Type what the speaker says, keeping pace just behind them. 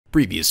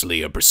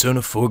Previously on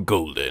Persona 4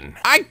 Golden.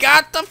 I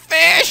got the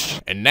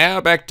fish! And now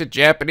back to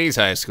Japanese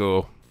high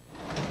school.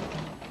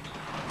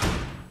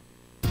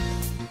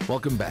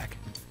 Welcome back.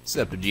 What's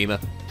up, Dojima?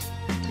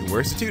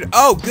 Where's the tutor?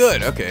 Oh,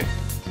 good, okay.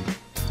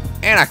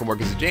 And I can work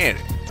as a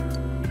janitor.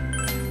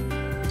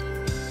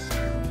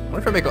 I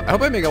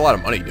hope I make a lot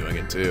of money doing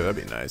it, too.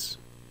 That'd be nice.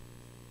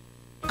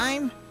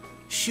 I'm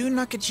Shu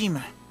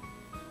Nakajima.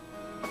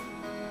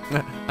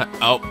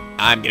 Oh,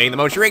 I'm getting the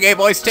Moshirige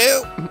voice,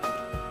 too!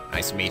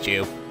 Nice to meet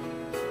you.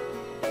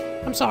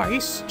 I'm sorry,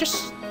 he's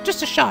just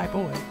a shy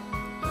boy.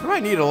 I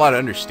might need a lot of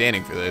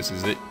understanding for this.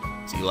 Is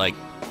he, like,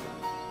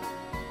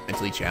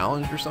 mentally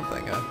challenged or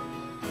something?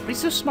 But he's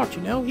so smart,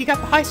 you know? He got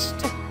the highest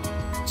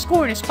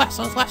score in his class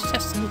on his last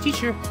test, and the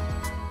teacher...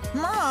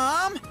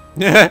 Mom!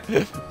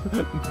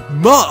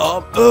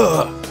 Mom!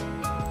 Ugh!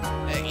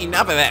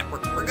 Enough of that.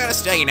 We're gonna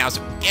study now,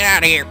 so get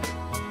out of here.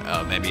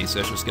 Oh, maybe his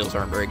social skills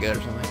aren't very good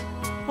or something.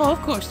 Oh,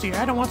 of course, dear.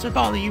 I don't want to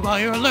bother you while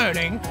you're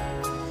learning.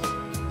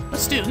 But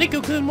still,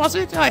 Nico-kun, was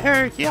it? I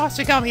heard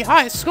Yasugami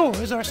highest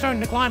scores are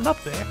starting to climb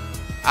up there.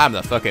 I'm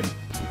the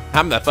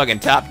fucking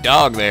top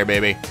dog there,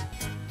 baby.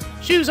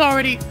 Shu's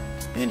already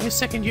in his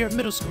second year of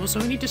middle school,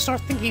 so we need to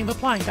start thinking of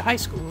applying to high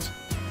schools.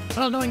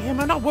 Well, knowing him,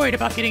 I'm not worried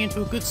about getting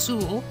into a good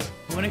school,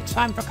 but when it's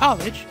time for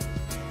college...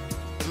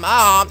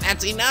 Mom,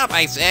 that's enough,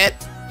 I said.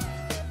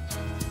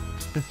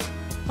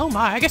 Oh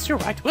my, I guess you're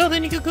right. Well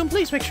then, Nico-kun,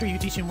 please make sure you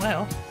teach him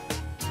well.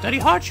 Study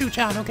hard,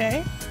 Shu-chan,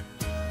 okay?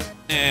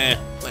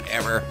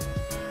 Whatever.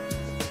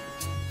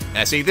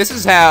 Now, see, this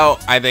is how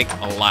I think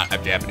a lot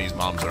of Japanese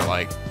moms are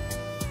like.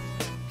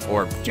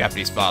 Or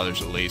Japanese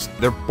fathers, at least.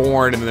 They're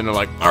born and then they're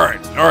like,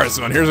 alright,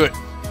 son, here's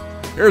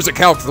a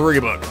Calc 3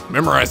 book.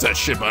 Memorize that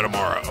shit by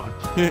tomorrow.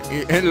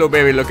 And little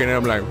baby looking at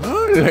him like,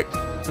 oh,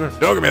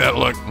 don't give me that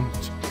look.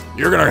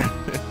 You're gonna...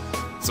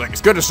 It's like, it's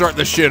good to start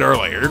this shit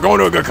early. You're going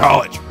to a good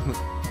college.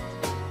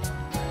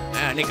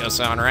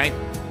 Nico-san, right?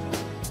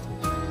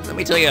 Let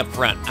me tell you up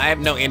front, I have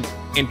no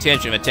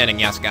intention of attending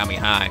Yasugami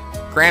High.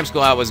 Cram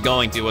school I was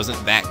going to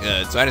wasn't that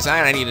good, so I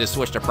decided I needed to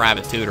switch to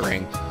private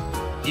tutoring.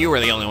 You were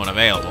the only one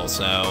available,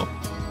 so...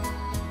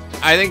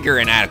 I think you're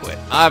inadequate.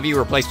 I'll have you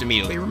replaced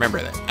immediately,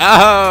 remember that.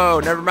 Oh,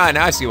 never mind,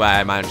 now I see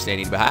why my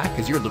understanding is behind,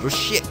 because you're a little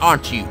shit,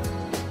 aren't you?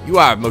 You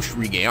are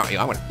Moshirige, aren't you?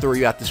 I'm gonna throw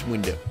you out this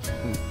window.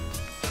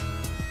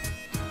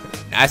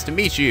 Nice to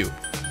meet you.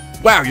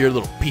 Wow, you're a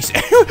little piece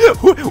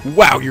of...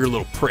 Wow, you're a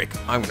little prick.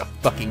 I'm gonna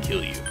fucking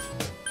kill you.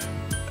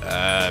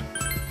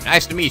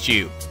 Nice to meet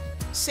you.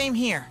 Same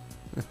here.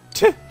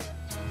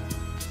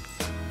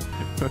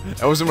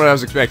 That wasn't what I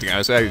was expecting. I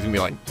was gonna be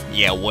like,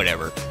 yeah,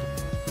 whatever.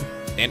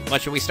 And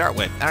what should we start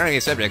with? I don't have any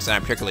subjects that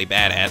I'm particularly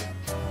bad at.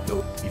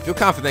 You feel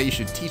confident you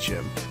should teach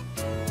him.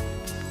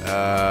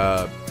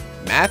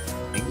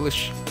 Math?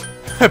 English?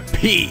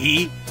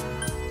 PE?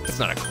 That's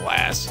not a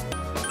class.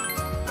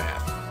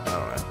 Math. I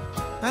don't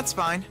know. That's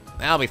fine.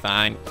 That'll be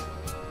fine.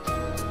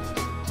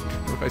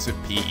 What if I said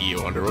PE,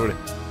 I wonder what it...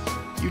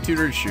 You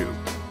tutored Shu.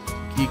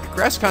 He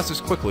grasps concepts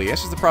quickly,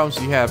 answers the problems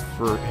you have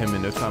for him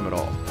in no time at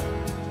all.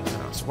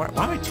 So why am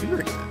I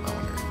tutoring him, I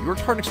wonder? You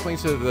worked hard and explained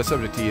the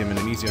subject to him in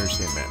an easy to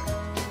understand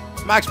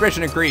manner. My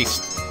expression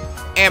increased.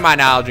 And my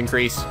knowledge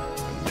increased.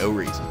 For no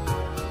reason.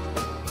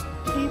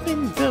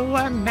 Even though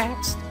I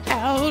maxed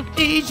out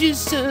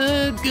ages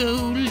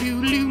ago,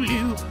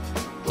 loo.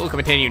 We'll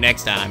continue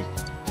next time.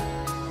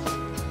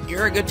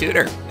 You're a good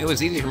tutor. It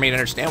was easy for me to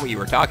understand what you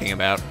were talking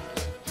about.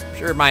 I'm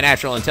sure my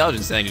natural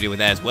intelligence has something to do with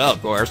that as well,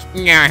 of course.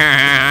 Damn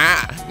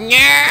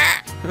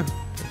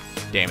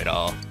it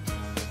all.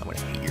 I'm gonna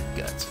hate your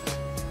guts.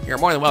 You're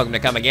more than welcome to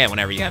come again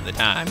whenever you have the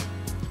time.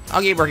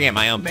 I'll keep working at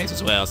my own pace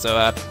as well,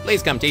 so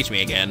please come teach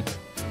me again.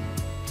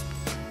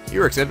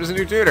 You were accepted as a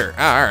new tutor.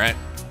 Oh, alright.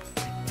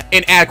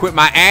 Inadequate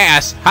my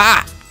ass.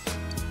 Ha!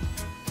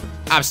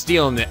 I'm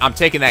stealing it. I'm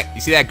taking that. You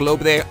see that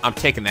globe there? I'm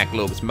taking that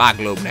globe. It's my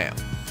globe now.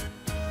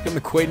 Become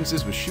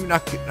acquaintances with Shu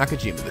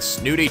Nakajima, the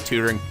snooty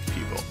tutoring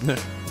pupil.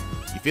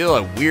 You feel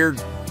a weird,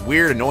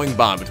 annoying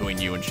bond between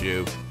you and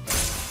Shu.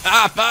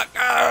 Ah, fuck!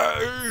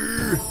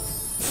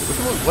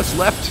 What's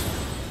left?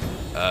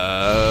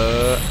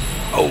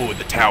 Oh,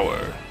 the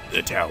tower.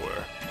 The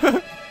tower.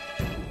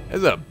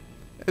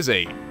 That's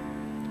a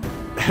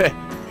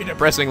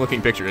depressing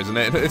looking picture, isn't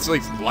it? It's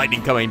like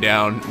lightning coming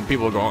down and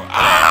people are going,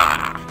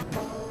 ah!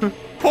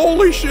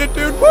 Holy shit,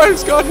 dude, why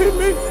has God hit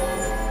me? Knitter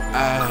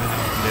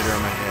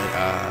on my head.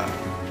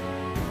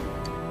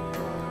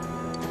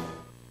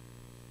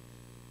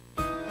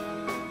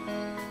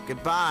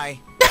 Goodbye.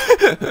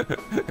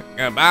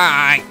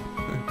 Goodbye.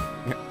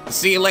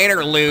 See you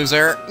later,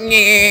 loser.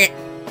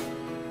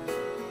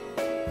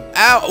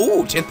 Ow,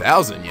 ooh,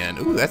 10,000 yen.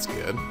 Ooh, that's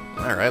good.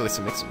 All right, let's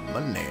make some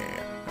money.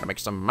 Gotta make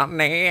some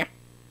money.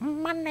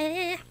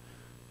 Money.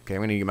 Okay,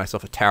 I'm gonna get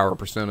myself a tower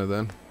persona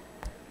then.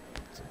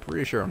 So I'm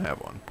pretty sure I don't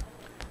have one.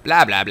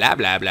 Blah, blah, blah,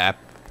 blah, blah.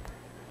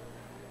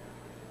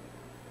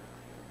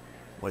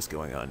 What's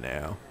going on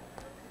now?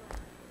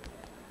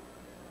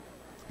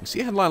 You see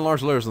a headline in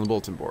large letters on the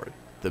bulletin board.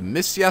 The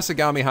Miss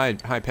Yasugami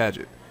High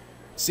Pageant.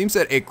 Seems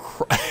that a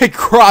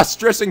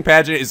cross-dressing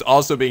pageant is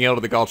also being held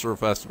at the cultural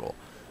festival.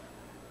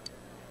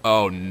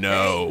 Oh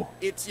no.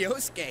 Hey, it's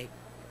Yosuke.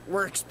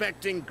 We're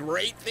expecting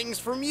great things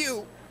from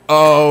you.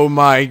 Oh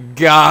my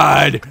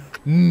god.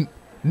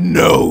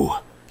 No.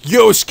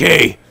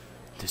 Yosuke!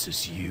 This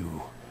is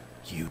you.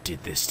 You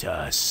did this to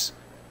us.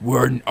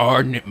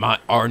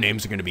 Our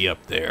names are gonna be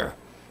up there.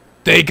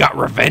 They got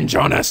revenge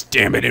on us,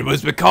 damn it. It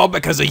was all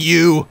because of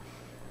you.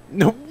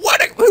 No,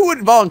 what? Who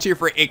would volunteer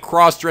for a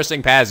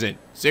cross-dressing pageant?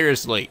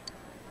 Seriously.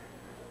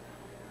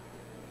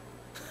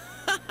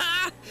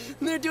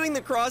 They're doing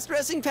the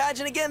cross-dressing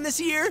pageant again this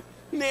year?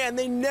 Man,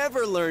 they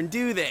never learn,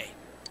 do they?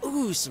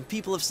 Ooh, some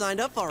people have signed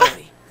up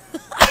already.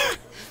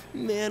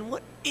 Man,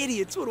 what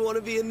idiots would want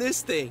to be in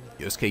this thing?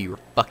 Yosuke, you're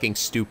fucking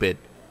stupid.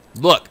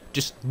 Look,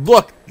 just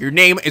look. Your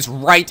name is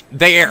right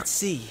there. Let's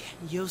see.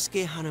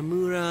 Yosuke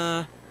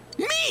Hanamura.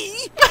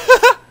 Me?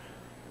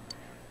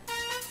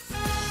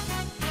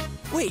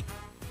 Wait,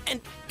 and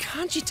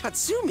Kanji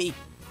Tatsumi?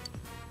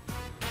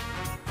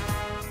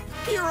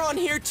 You're on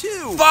here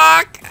too.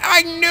 Fuck!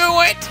 I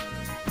knew it!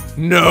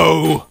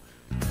 No.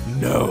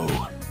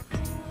 No.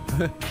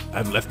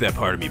 I've left that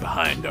part of me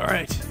behind,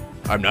 alright?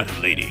 I'm not a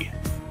lady.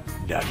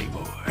 Not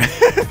anymore.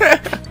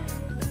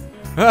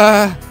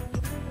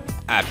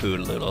 I pooed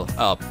a little.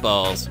 Oh,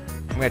 balls.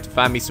 I'm gonna have to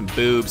find me some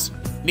boobs.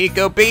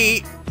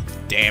 NicoB!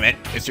 Damn it.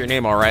 Is your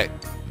name alright?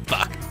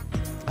 Fuck.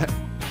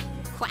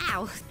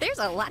 Wow, there's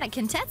a lot of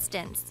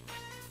contestants.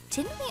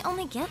 Didn't we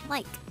only get,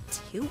 like,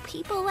 2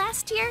 people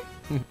last year?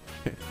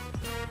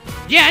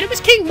 Yeah, and it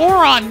was King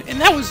Moron, and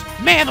that was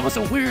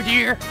a weird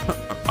year.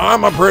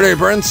 I'm a pretty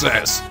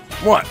princess.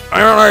 What?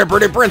 I'm a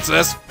pretty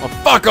princess? Well,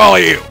 fuck all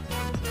of you.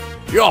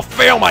 You all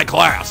fail my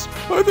class.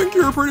 I think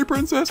you're a pretty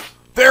princess.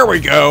 There we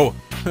go.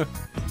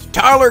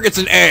 Tyler gets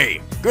an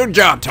A. Good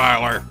job,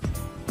 Tyler.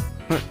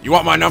 You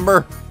want my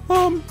number?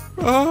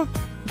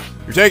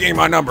 You're taking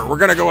my number. We're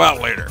gonna go out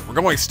later. We're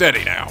going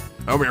steady now.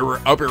 Hope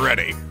you're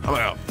ready. I'm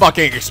on a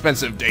fucking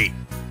expensive date.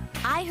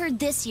 I heard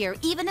this year,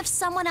 even if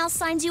someone else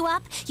signs you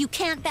up, you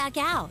can't back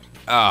out.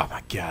 Oh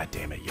my god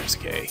damn it,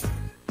 Yosuke.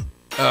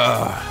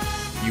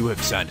 You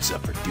have signed us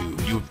up for doom.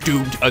 You have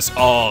doomed us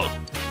all.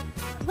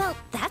 Well,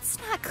 that's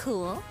not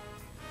cool.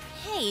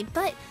 Hey,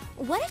 but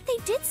what if they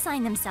did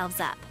sign themselves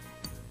up?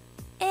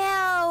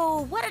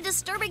 Ew, what a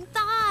disturbing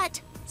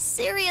thought.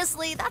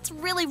 Seriously, that's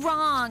really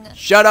wrong.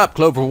 Shut up,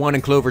 Clover 1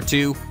 and Clover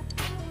 2.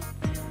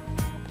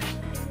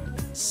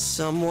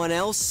 Someone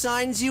else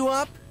signs you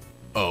up?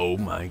 Oh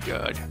my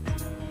god.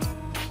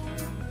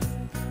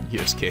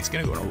 Yosuke's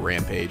gonna go on a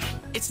rampage.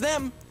 It's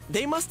them.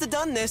 They must have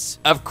done this.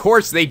 Of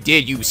course they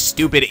did, you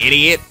stupid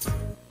idiot.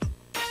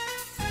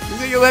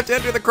 You'll have to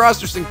enter the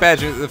cross-dressing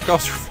pageant at the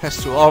culture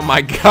festival. Oh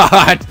my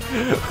god.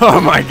 Oh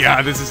my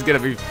god, this is gonna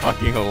be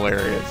fucking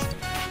hilarious.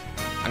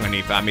 I'm gonna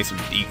need to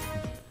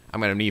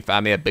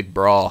find me a big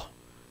bra.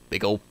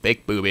 Big old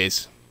fake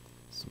boobies.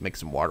 Let's make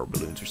some water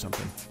balloons or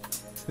something.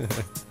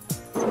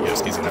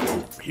 Yosuke's gonna.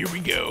 Oh, here we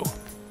go.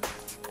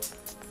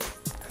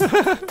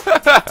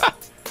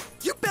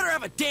 You better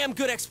have a damn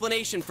good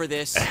explanation for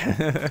this.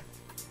 For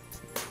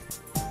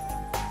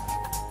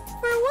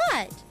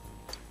what?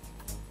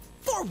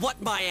 For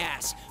what, my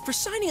ass? For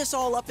signing us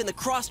all up in the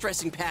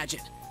cross-dressing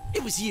pageant.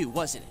 It was you,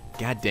 wasn't it?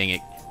 God dang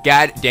it.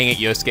 God dang it,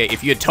 Yosuke.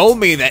 If you had told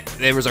me that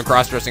there was a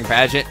cross-dressing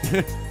pageant,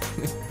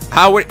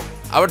 I would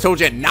have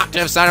told you not to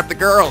have signed up the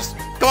girls.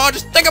 Come on,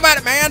 just think about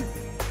it, man.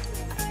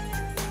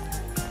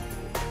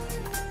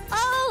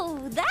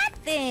 Oh, that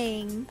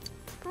thing.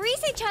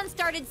 Rise-chan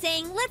started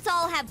saying, let's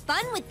all have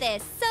fun with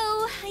this, so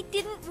I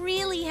didn't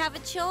really have a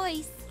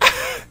choice.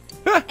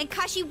 And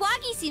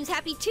Kashiwagi seems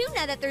happy too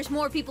now that there's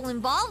more people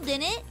involved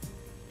in it.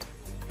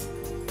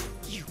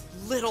 You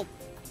little...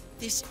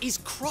 This is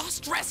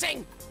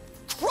cross-dressing!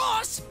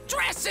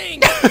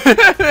 Cross-dressing!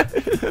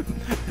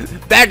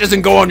 That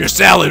doesn't go on your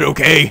salad,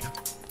 okay?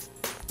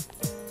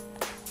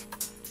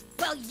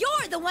 Well,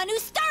 you're the one who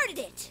started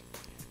it!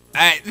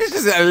 This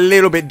is a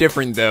little bit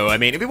different, though. I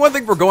mean, it'd be one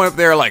thing if we're going up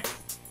there, like,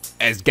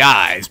 as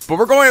guys, but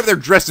we're going up there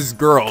dressed as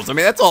girls. I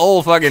mean, that's a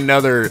whole fucking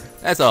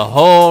that's a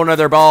whole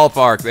nother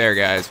ballpark there,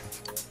 guys.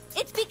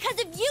 It's because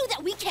of you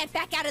that we can't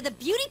back out of the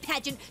beauty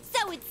pageant,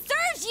 so it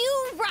serves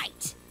you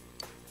right!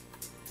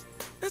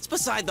 That's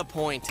beside the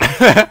point.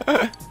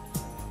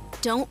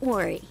 Don't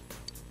worry.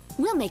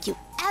 We'll make you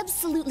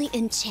absolutely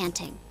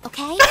enchanting,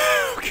 okay?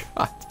 Oh,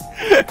 God.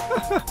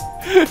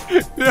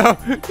 No,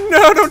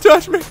 don't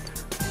touch me.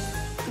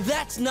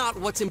 That's not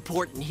what's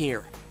important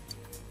here.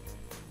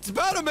 It's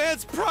about a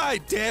man's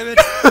pride, damn it!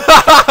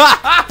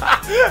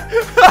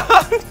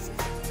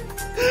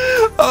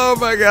 Oh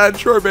my god,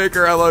 Troy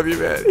Baker, I love you,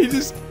 man.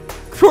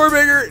 Troy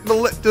Baker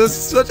does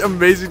such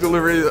amazing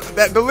delivery.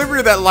 That delivery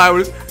of that line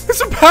was,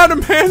 it's about a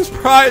man's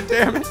pride,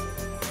 damn it.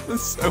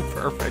 That's so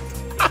perfect.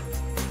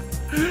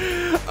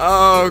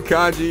 Oh,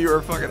 Kanji, you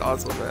are fucking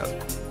awesome,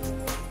 man.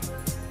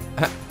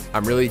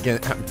 I'm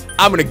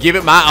gonna give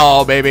it my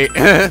all, baby.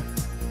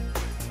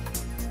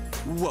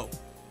 Whoa.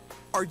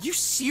 Are you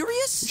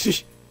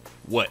serious?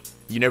 What?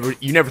 You never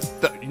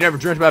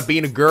dreamt about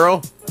being a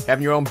girl?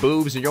 Having your own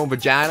boobs and your own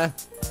vagina?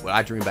 Well,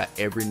 I dream about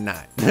every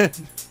night.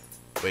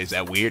 Wait, is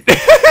that weird?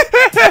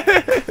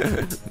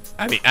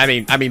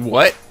 I mean,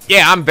 what?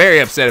 Yeah, I'm very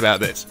upset about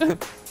this.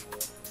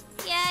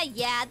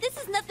 Yeah, this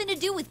has nothing to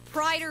do with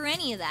pride or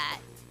any of that.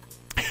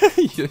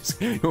 Yes.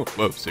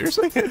 Whoa,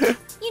 seriously?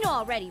 You know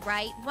already,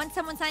 right? Once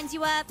someone signs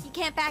you up, you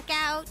can't back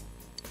out.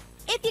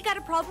 If you got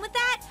a problem with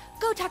that,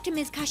 go talk to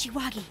Ms.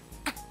 Kashiwagi.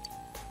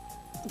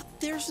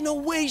 There's no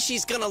way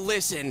she's gonna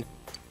listen.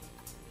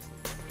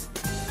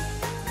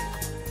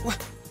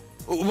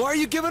 Why are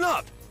you giving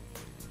up?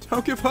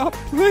 Don't give up,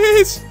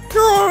 please.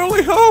 You're our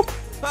only hope.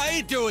 I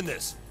ain't doing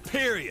this.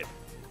 Period.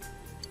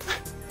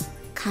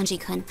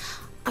 Kanji-kun,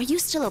 are you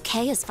still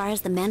okay as far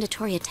as the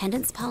mandatory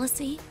attendance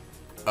policy?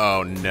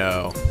 Oh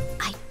no.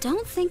 I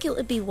don't think it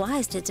would be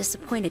wise to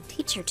disappoint a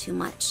teacher too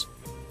much.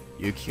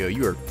 Yukio,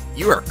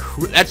 you are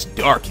that's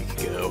dark,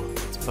 Yukio.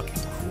 It's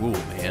fucking cruel,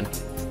 man.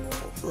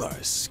 You are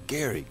a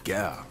scary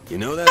gal. You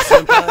know that,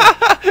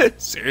 senpai?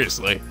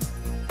 Seriously.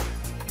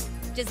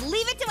 Just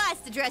leave it to us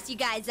to dress you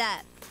guys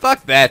up.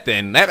 Fuck that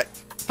then.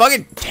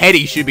 Fucking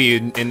Teddy should be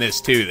in this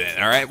too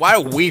then, alright?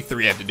 Why do we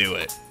three have to do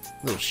it?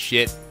 Little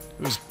shit.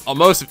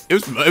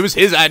 It was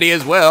his idea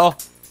as well.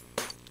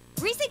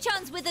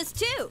 Rise-chan's with us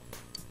too.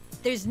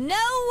 There's no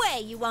way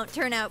you won't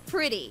turn out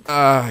pretty.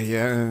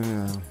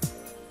 Yeah.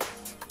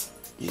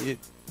 You're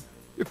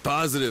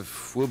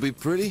positive we'll be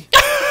pretty?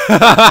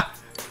 I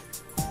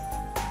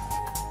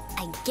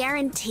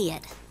guarantee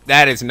it.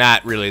 That is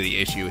not really the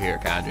issue here,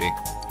 Kanji.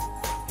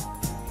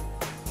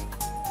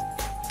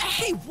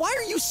 Hey, why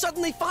are you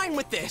suddenly fine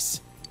with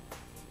this?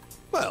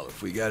 Well,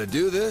 if we gotta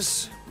do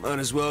this, might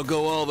as well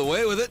go all the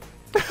way with it.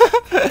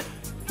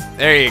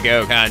 There you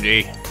go,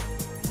 Kanji.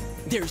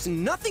 There's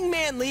nothing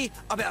manly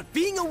about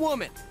being a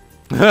woman.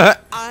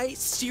 I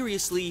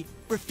seriously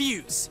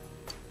refuse.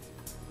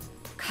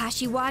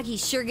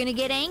 Kashiwagi's sure gonna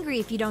get angry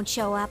if you don't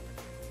show up.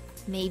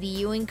 Maybe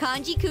you and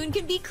Kanji-kun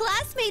can be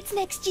classmates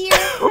next year.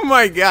 Oh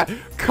my god.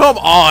 Come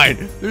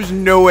on. There's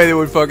no way they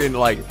would fucking,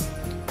 like,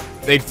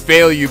 they'd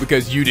fail you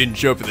because you didn't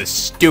show up for this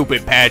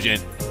stupid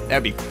pageant.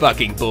 That'd be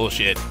fucking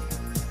bullshit.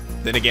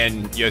 Then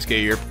again,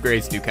 Yosuke, your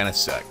grades do kind of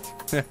suck.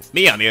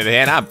 Me, on the other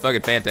hand, I'm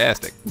fucking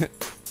fantastic.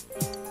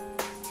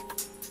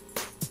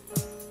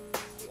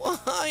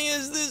 Why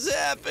is this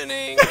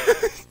happening?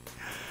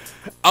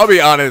 I'll be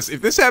honest,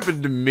 if this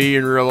happened to me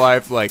in real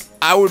life, like,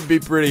 I would be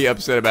pretty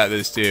upset about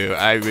this too.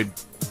 I would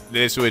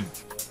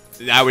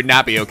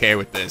not be okay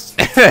with this.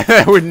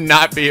 I would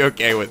not be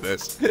okay with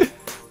this.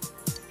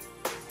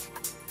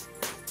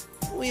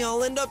 We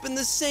all end up in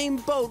the same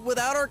boat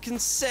without our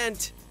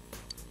consent.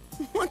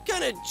 What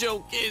kind of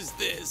joke is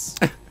this?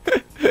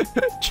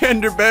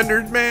 Gender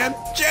benders, man.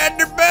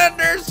 Gender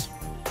benders!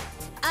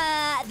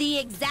 The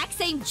exact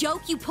same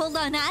joke you pulled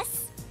on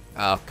us?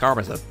 Oh,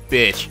 Karma's a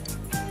bitch.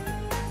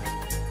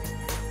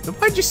 Then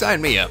why'd you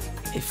sign me up?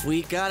 If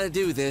we gotta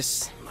do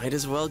this, might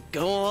as well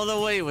go all the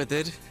way with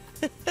it.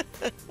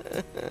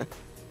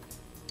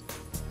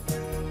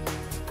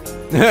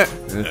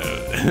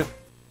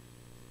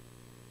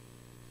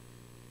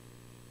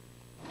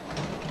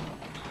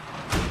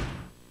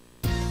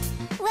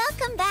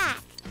 Welcome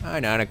back. Hi,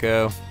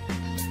 Nico.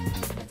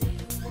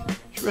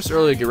 She was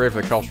early to get ready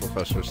for the cultural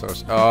festival.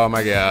 So, oh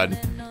my god.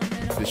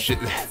 This shit.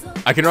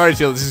 I can already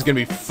tell this is gonna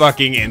be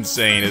fucking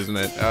insane, isn't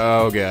it?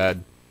 Oh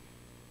god.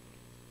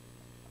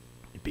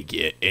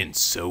 And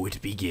so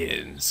it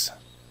begins.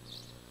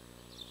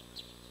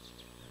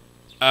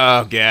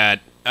 Oh god.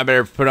 I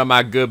better put on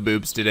my good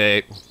boobs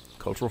today.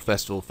 Cultural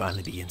festival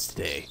finally begins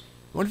today.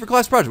 I wonder if your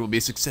class project will be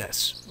a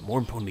success. More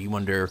importantly, you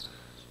wonder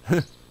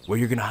where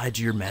you're gonna hide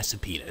your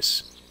massive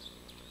penis.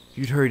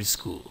 You'd hurry to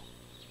school.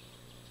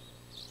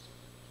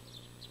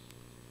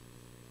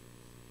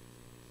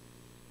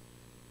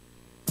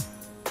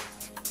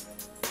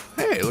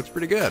 Hey, it looks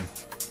pretty good.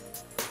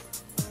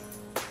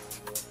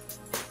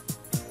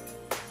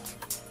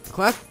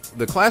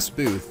 The class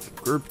booth,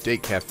 group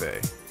date cafe.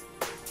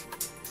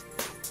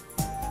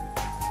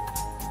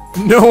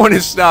 No one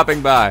is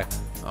stopping by.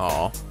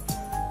 Aw.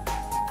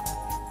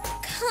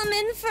 Come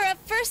in for a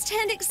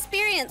first-hand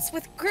experience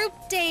with group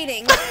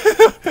dating.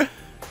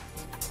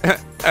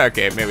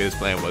 Okay, maybe this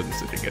plan wasn't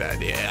such a good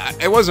idea.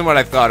 It wasn't what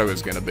I thought it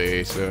was gonna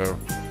be, so...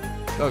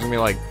 It was gonna be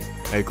like,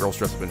 hey, girls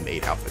dressed up in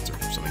maid outfits or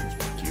something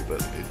cute,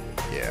 but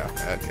yeah,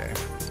 okay.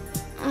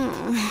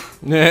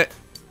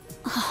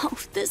 Oh,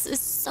 this is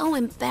so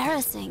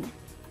embarrassing.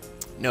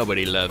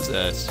 Nobody loves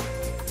us.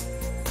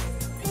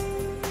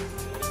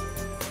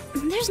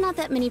 There's not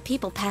that many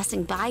people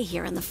passing by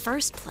here in the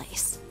first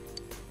place.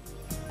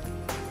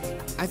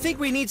 I think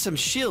we need some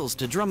shills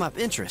to drum up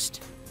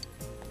interest.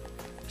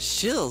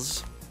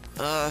 Shills?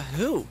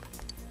 Who?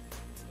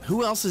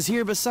 Who else is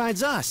here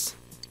besides us?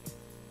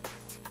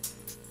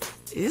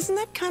 Isn't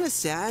that kind of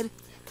sad?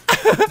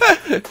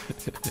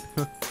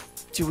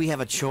 Do we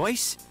have a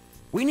choice?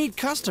 We need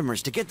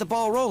customers to get the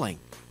ball rolling.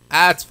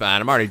 That's fine.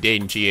 I'm already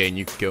dating Chie and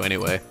you can go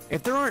anyway.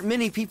 If there aren't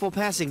many people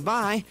passing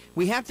by,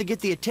 we have to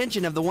get the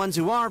attention of the ones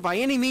who are by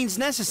any means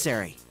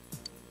necessary.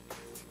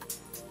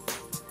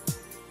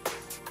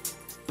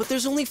 But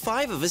there's only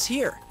 5 of us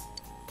here.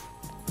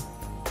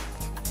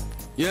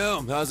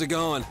 Yo, how's it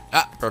going?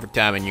 Ah, perfect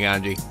timing,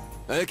 Yuganji.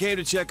 I came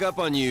to check up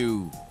on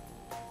you...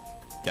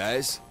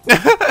 guys?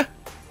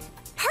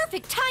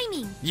 Perfect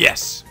timing.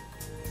 Yes.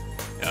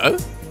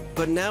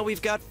 But now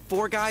we've got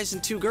 4 guys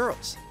and 2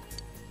 girls.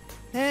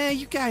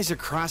 You guys are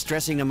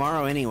cross-dressing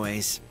tomorrow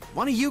anyways.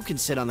 One of you can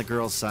sit on the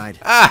girls' side.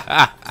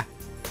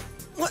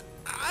 What?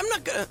 I'm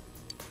not gonna...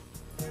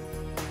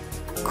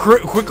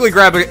 Quickly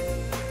grab a...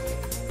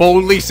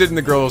 Boldly sit in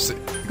the girls'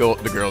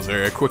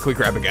 area. Quickly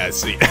grab a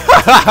guy's seat.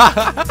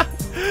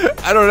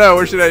 I don't know.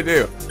 What should I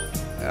do?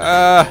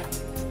 I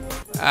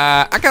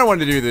kind of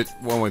wanted to do the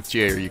one with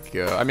Jay or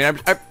Yukiko. I mean,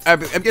 I'm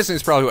guessing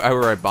it's probably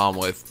who I bomb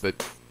with,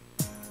 but...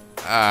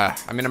 I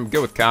mean, I'm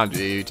good with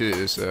Kanji,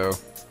 too, so...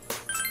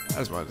 I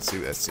just wanted to see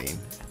that scene.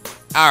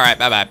 Alright,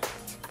 bye-bye.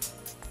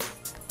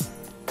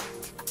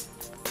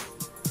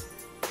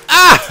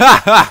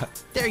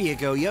 There you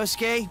go,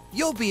 Yosuke.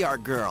 You'll be our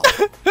girl.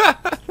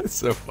 That's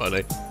so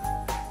funny.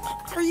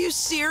 Are you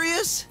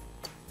serious?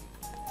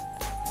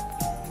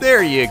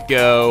 There you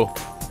go.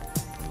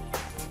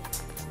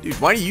 Dude,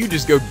 why don't you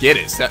just go get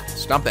it?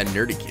 Stop that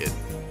nerdy kid.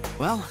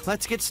 Well,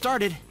 let's get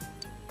started.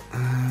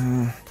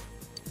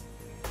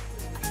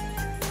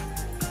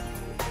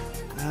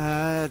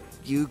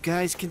 You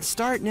guys can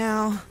start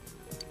now.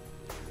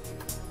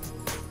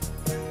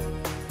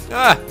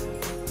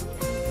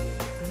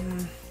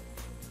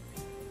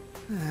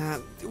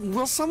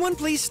 Will someone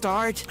please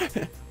start?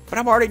 But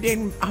I'm already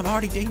dating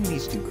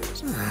these 2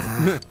 girls.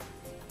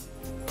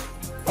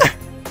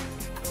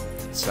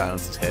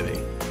 Silence is heavy.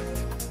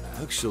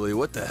 Actually,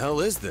 what the hell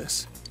is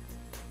this?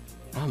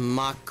 A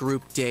mock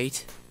group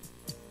date?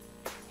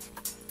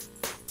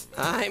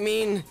 I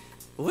mean,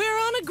 we're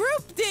on a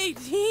group date.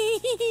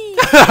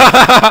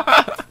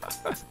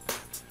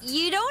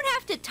 You don't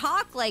have to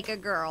talk like a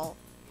girl.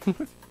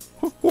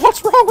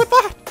 What's wrong with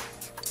that?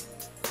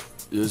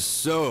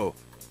 So,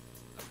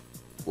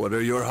 what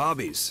are your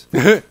hobbies?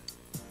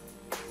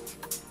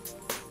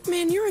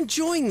 Man, you're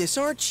enjoying this,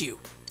 aren't you?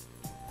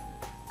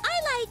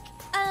 I like,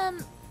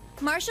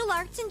 martial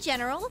arts in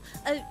general.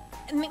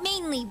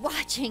 Mainly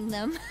watching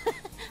them.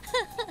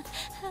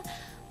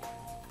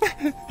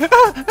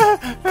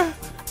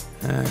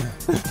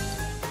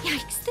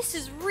 Yikes, this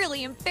is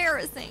really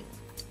embarrassing.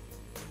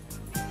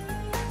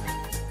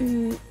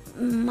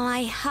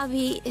 My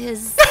hobby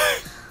is,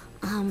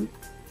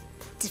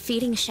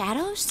 defeating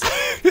shadows?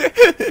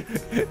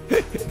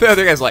 The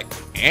other guy's like,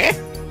 eh?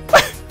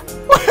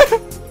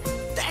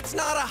 That's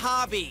not a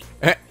hobby.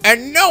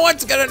 And no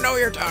one's gonna know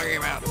what you're talking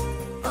about.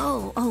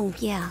 Oh,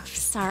 yeah,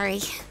 sorry.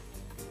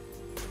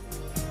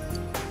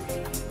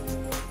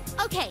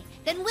 Okay,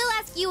 then we'll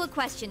ask you a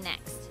question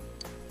next.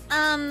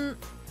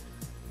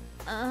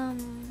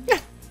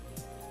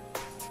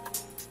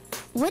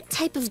 What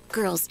type of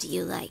girls do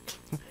you like?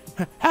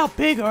 How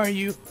big are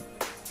you?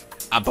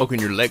 I'm poking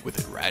your leg with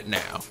it right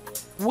now.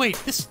 Wait,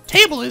 this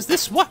table is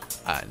this what?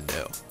 I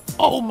know.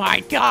 Oh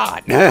my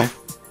god!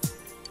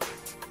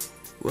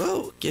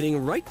 Whoa,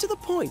 getting right to the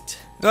point.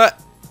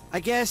 I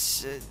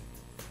guess,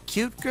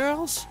 cute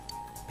girls?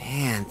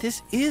 Man,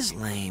 this is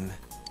lame.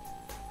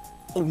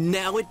 Oh,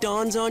 now it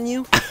dawns on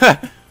you?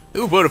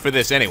 Who voted for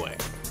this anyway?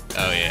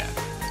 Oh, yeah.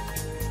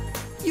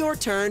 Your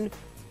turn.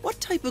 What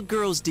type of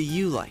girls do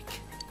you like?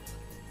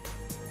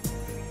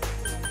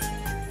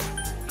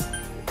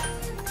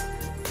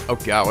 Oh,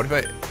 God, what if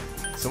I...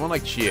 Someone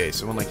like Chie,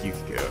 someone like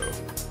Yukiko.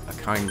 A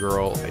kind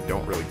girl, I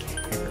don't really care.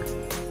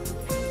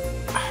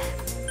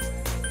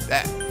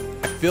 I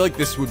feel like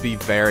this would be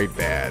very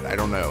bad. I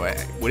don't know.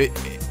 Would it...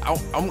 I'm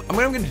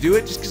going to do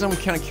it just because I'm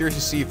kind of curious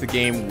to see if the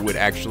game would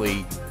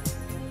actually...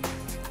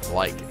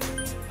 like...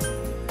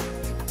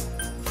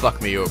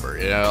 fuck me over,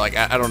 you know? Like,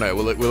 I don't know.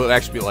 Will it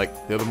actually be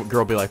like... The other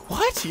girl be like,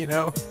 what? You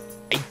know?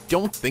 I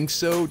don't think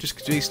so,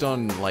 just based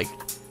on, like...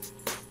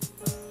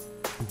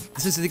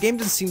 Since the game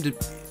doesn't seem to...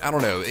 I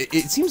don't know.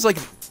 It seems like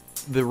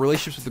the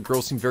relationships with the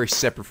girls seem very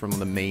separate from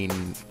the main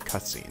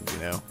cutscenes, you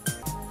know?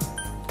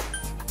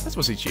 That's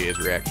mostly Chie's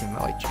reaction.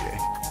 I like Chie.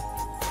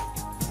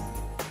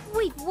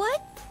 Wait,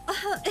 what?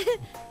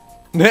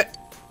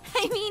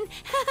 I mean,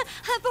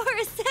 for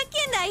a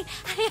second, I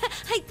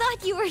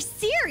thought you were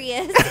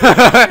serious.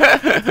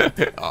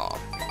 Aw.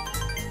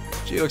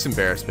 Chie looks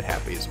embarrassed but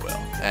happy as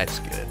well. That's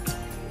good.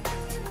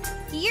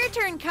 Your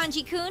turn,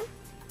 Kanji-kun.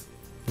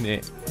 Nah.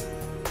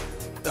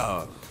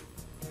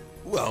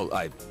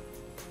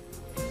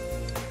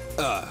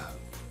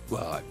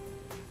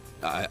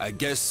 I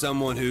guess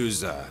someone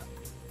who's,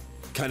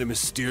 kind of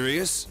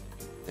mysterious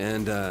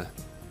and,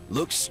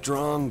 looks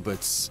strong,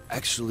 but's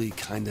actually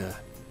kinda...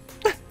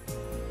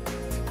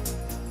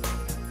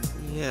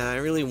 Yeah, I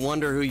really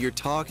wonder who you're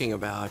talking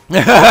about.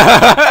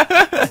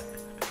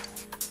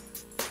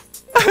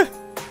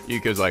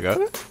 Yuko's like,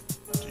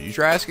 did you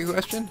try asking a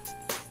question?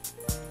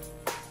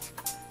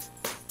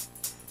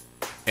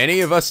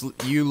 Any of us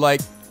you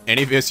like Jay?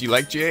 Any of us you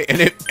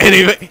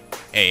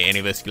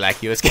like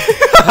Yosuke?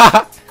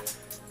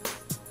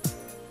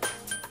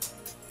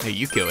 Hey,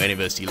 Yuko, any of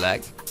us you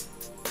like?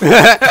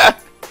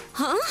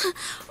 Huh?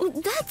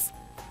 That's,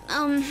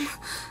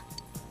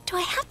 Do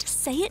I have to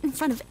say it in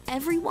front of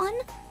everyone?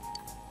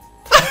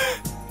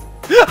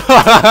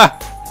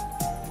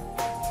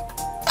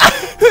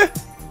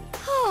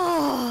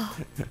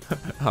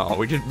 Oh,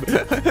 we just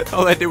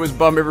all that did was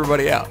bum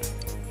everybody out.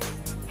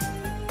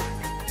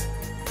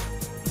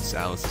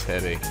 Silence is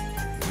heavy.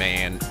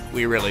 Man,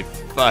 we really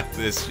fucked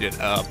this shit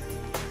up.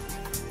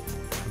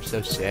 I'm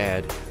so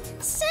sad.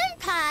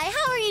 Senpai,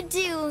 how are you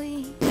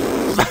doing?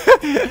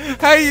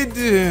 How you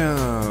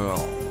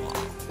doing?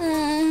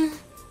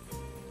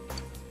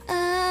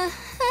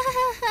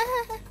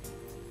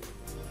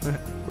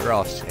 We're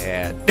all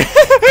sad.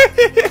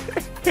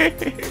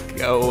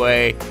 Go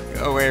away.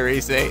 Go away,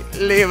 Rise.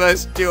 Leave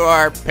us to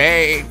our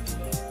pain.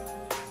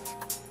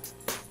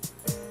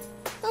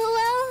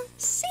 Well,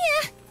 see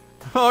ya.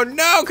 Oh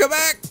no, come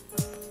back!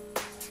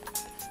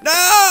 No!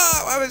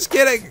 I was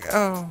kidding.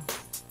 Oh.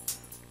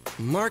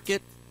 Mark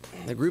it.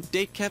 The group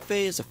date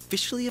cafe is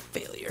officially a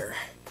failure.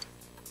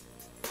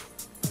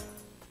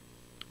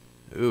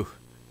 Ooh.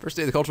 First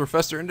day of the Cultural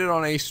Festa ended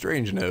on a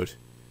strange note.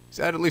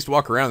 So I had to at least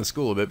walk around the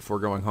school a bit before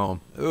going home.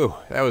 Ooh,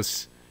 that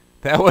was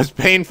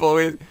painful.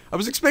 I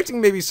was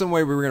expecting maybe some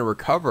way we were going to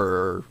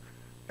recover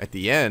at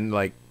the end.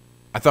 Like,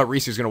 I thought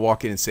Reese was going to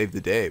walk in and save the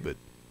day, but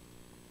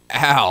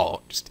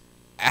ow. Just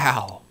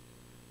ow.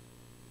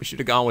 We should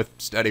have gone with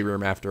study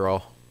room after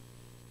all.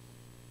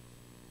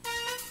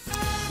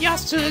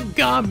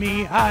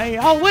 Yasugami, I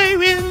always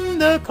win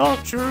the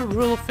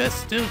cultural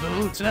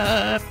festival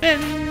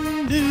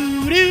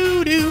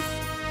doo-doo-doo.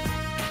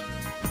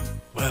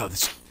 Wow,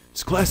 this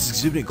class is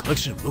exhibiting a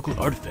collection of local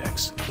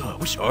artifacts. I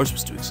wish ours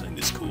was doing something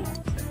this cool.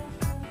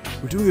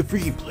 We're doing a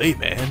freaking play,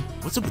 man.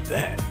 What's up with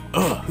that?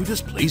 Who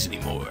does plays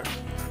anymore?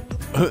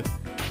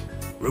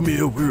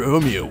 Romeo,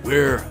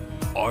 where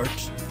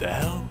art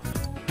thou?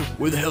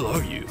 Where the hell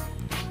are you?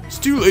 It's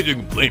too late to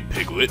complain,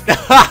 Piglet.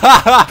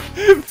 What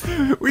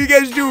are you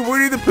guys doing,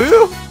 Winnie the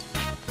Pooh?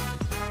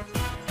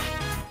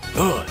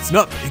 It's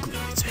not Piglet,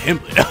 it's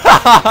Hamlet.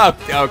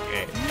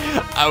 Okay.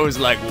 I was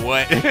like,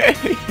 what?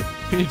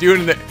 What are you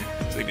doing there?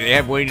 It's like, do they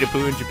have Winnie the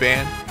Pooh in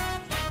Japan?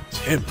 It's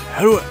Hamlet.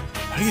 How do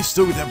you get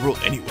stuck with that role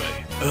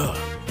anyway?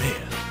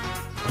 Man.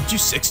 I'm too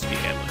sexy to be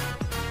Hamlet.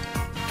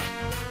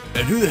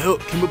 And who the hell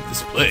came up with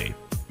this play?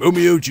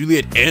 Romeo,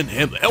 Juliet, and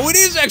Hamlet. Oh, it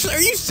is actually.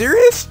 Are you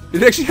serious?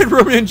 It actually had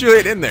Romeo and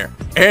Juliet in there.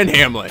 And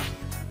Hamlet.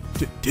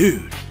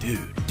 Dude.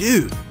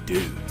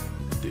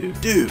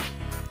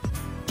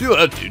 Chill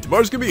out, dude.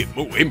 Tomorrow's gonna be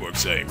way more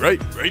exciting,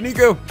 right? Right,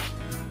 Nico?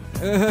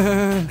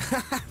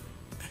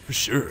 For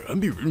sure. I'm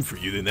gonna be rooting for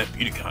you in that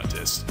beauty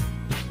contest.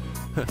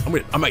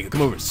 I might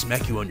come over and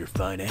smack you on your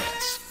fine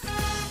ass.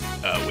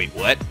 Wait,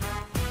 what?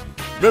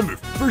 Remember,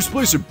 first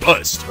place or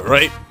bust,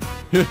 alright?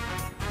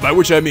 By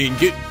which I mean,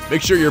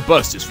 make sure your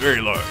bust is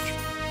very large.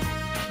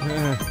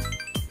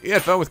 You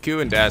had fun with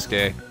Q and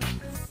Daisuke.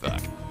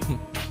 Fuck.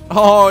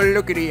 Oh,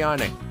 look at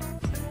Iane.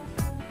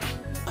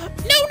 No.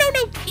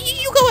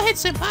 You go ahead,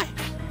 Senpai.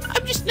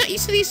 I'm just not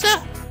used to these,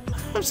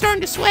 I'm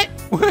starting to sweat.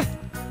 What?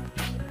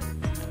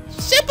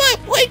 Senpai,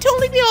 wait, don't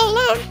leave me all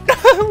alone.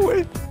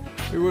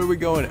 Where are we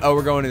going? Oh,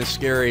 we're going to a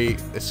scary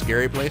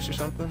place or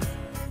something?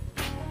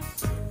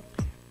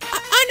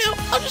 I know.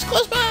 I'll just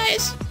close my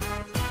eyes.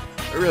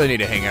 I really need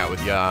to hang out with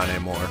Iane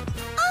more.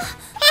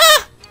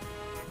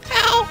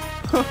 Ow.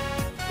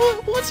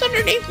 What's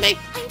underneath me?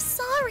 I'm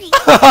sorry.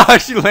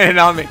 She landed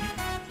on me.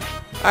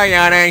 Hi,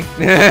 Iane.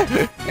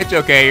 It's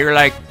okay.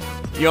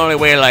 You only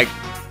weigh like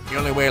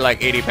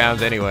 80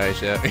 pounds anyway,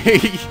 so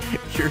you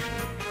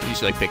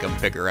should like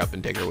pick her up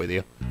and take her with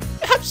you.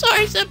 I'm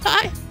sorry,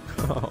 Senpai.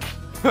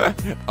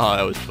 Oh,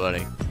 that was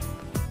funny.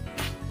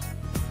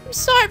 I'm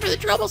sorry for the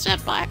trouble,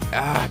 Senpai.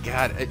 Ah,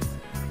 God.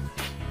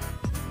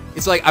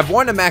 It's like I've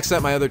wanted to max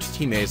out my other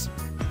teammates,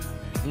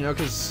 you know,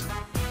 because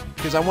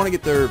I want to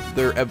get their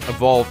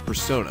evolved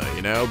persona,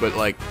 you know, but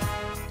like,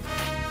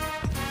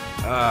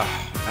 I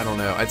don't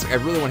know. I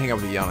really want to hang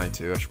out with Iane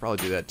too. I should probably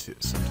do that too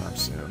sometime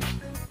soon.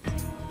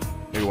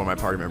 Maybe one of my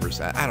party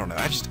members. I don't know.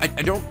 I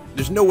don't.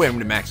 There's no way I'm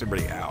gonna max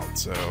everybody out.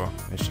 So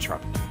I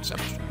should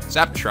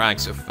stop trying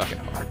so fucking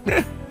hard.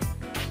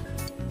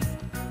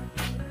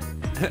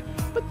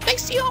 But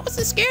thanks to you, I wasn't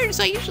as scared as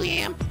I usually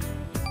am.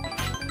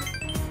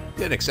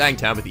 Had an exciting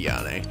time with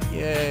Iane.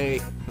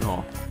 Yay.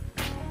 Oh.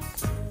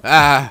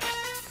 Ah.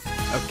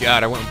 Oh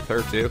God, I went with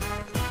her too.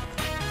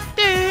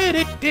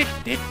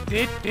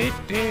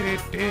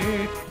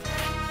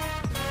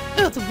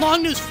 Oh, the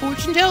long-nosed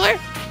fortune teller?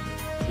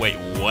 Wait,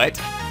 what?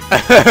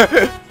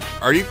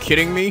 Are you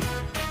kidding me?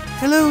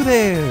 Hello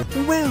there.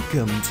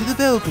 Welcome to the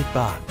Velvet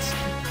Box.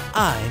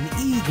 I'm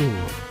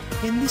Eagle,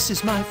 and this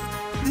is my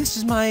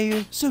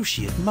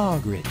associate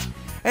Margaret,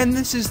 and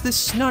this is this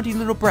snotty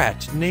little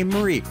brat named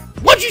Marie.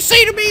 What'd you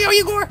say to me,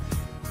 Igor?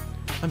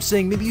 I'm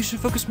saying maybe you should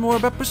focus more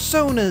about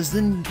personas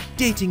than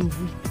dating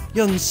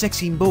young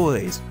sexy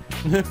boys.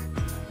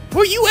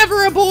 Were you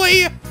ever a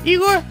boy,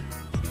 Igor?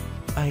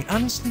 I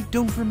honestly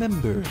don't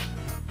remember.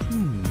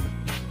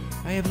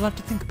 I have a lot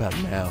to think about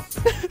now.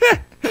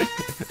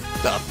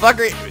 The fuck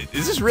are you,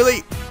 is this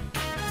really?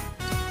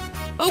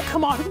 Oh,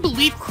 come on, who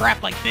believe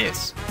crap like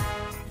this?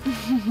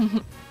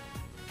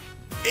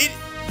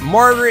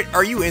 Margaret,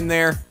 are you in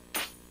there?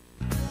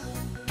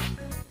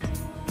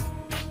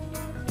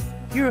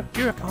 You're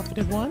a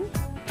confident one.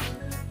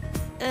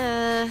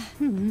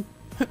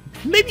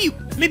 Maybe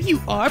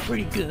you are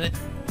pretty good.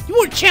 You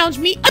want to challenge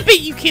me? I bet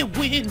you can't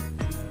win.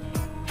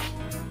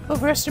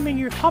 Overestimating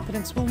your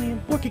competence will only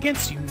work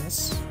against you,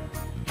 miss.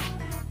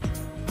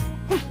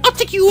 I'll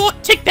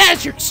take that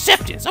as your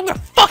acceptance. I'm gonna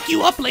fuck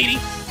you up, lady.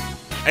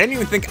 I didn't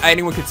even think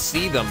anyone could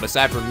see them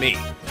aside from me.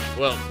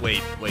 Well,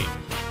 wait.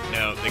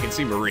 No, they can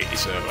see Marie,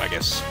 so I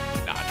guess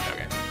not.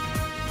 Okay.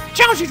 I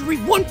challenge you to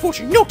read one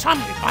fortune no time.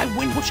 If I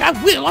win, which I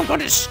will, I'm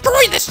gonna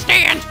destroy this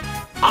stand.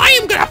 I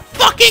am gonna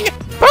fucking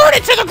burn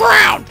it to the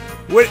ground.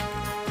 What?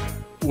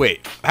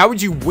 Wait, how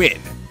would you win?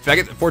 If I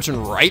get the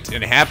fortune right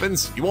and it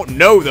happens, you won't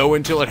know though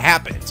until it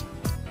happens.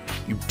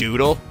 You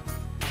doodle.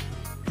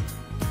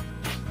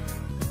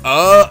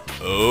 Oh.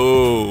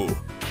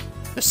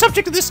 The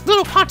subject of this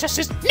little contest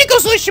is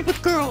Nico's relationship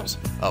with girls.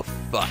 Oh,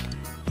 fuck.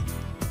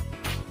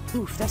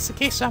 Ooh, if that's the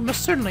case, I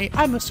must certainly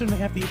have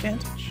the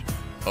advantage.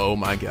 Oh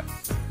my god.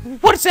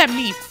 What does that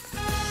mean?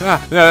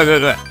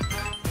 No.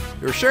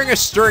 You're sharing a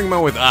stirring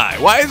moment with I.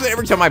 Why is it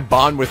every time I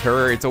bond with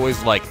her, it's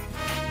always like,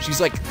 she's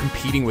like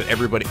competing with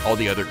everybody, all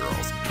the other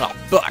girls. Oh,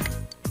 fuck.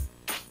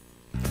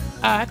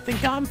 I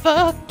think I'm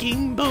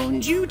fucking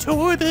boned. You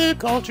tore the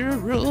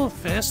cultural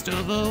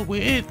festival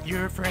with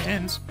your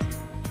friends.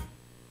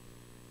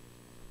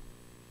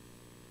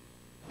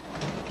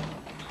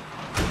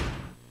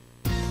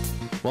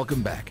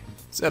 Welcome back.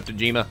 What's up,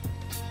 Dejima?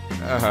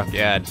 Oh,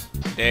 God.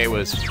 Today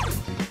was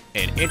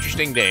an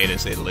interesting day, to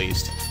say the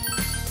least.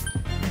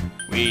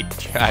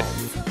 God,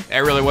 that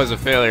really was a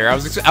failure. I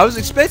was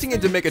expecting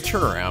it to make a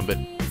turnaround, but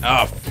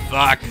oh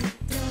fuck!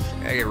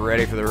 I get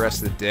ready for the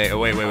rest of the day. Oh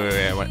wait.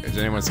 What, does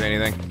anyone say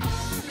anything?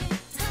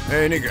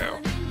 Hey, Nico.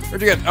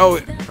 Heard you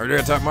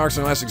got top marks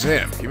on the last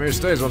exam. You made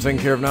mistakes while taking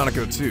care of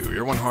NicoB too.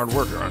 You're one hard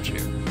worker, aren't you?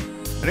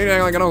 I need to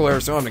act like an uncle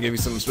every so often to give you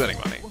some spending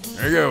money.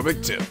 There you go,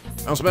 big tip.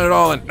 Don't spend it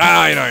all in.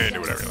 Nah, you know, you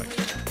do whatever you like.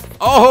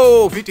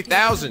 Oh,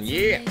 50,000,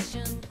 yeah.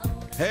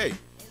 Hey.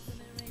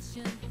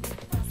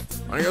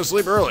 Why don't you go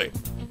sleep early?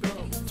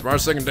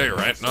 Tomorrow's second day,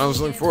 right? And I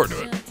was looking forward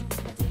to it.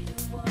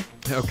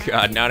 Oh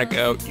god,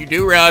 Nanako, you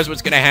do realize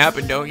what's gonna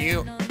happen, don't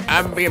you?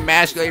 I'm gonna be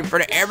emasculated in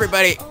front of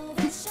everybody.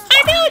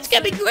 I know, it's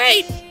gonna be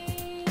great.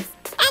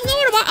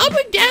 I'll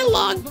bring Dad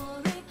along.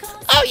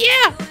 Oh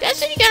yeah, Dad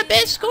said you got a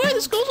bad score in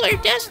the school's on your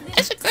test.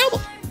 That's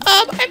incredible.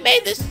 I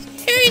made this.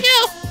 Here you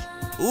go.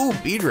 Ooh,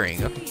 bead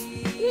ring.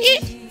 Yeah.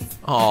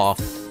 Aw.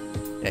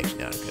 Thanks,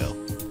 Nanako.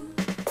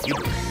 Bead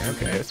ring,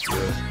 okay,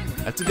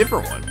 that's a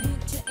different one.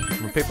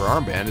 From a paper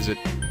armband, is it?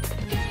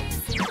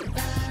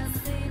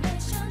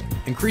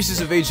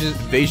 Increases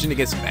evasion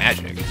against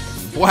magic.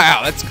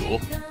 Wow, that's cool.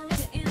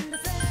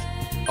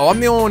 Oh, I'm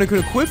the only one who can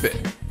equip it.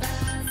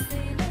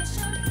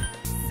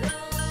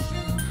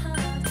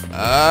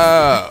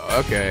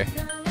 Oh, okay.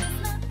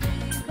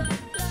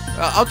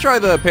 I'll try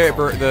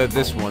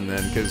this one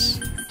then, because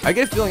I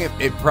get a feeling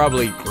it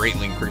probably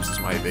greatly increases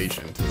my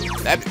evasion too.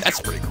 That's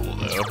pretty cool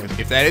though,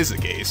 if that is the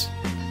case.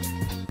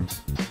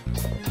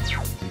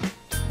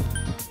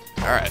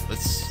 All right,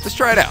 let's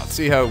try it out.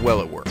 See how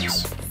well it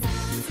works.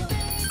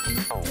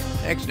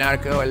 Thanks,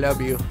 Nanako. I love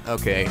you.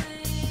 Okay.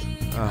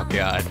 Oh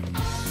god.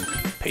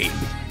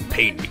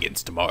 Pain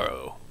begins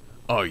tomorrow.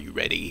 Are you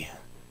ready?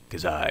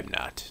 Because I'm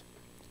not.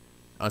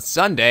 On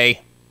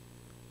Sunday,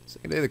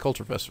 second day of the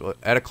Culture Festival,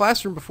 at a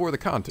classroom before the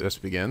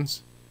contest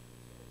begins.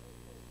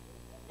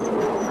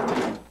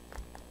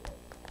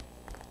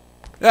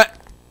 Ah,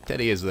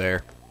 Teddy is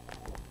there.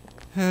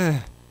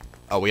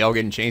 Oh, we all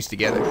getting changed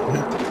together?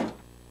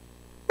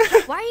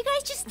 Why are you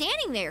guys just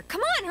standing there?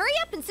 Come on, hurry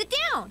up and sit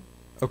down.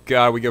 Oh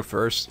god, we go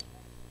first.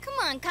 Come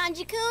on,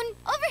 Kanji-kun,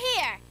 over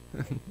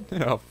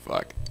here. Oh,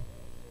 fuck.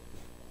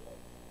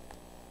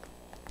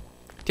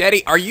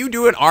 Teddy, are you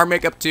doing our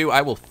makeup too?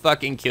 I will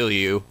fucking kill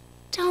you.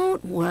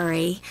 Don't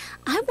worry.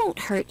 I won't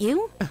hurt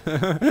you.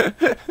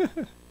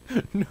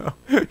 No.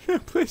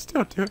 Please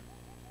don't do it.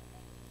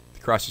 The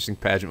cross-dressing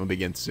pageant will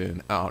begin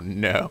soon. Oh,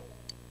 no.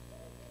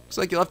 Looks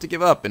like you'll have to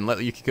give up and let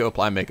Yukiko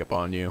apply makeup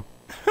on you.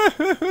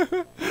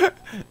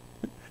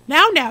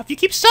 Now, if you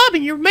keep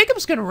sobbing, your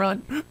makeup's gonna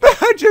run.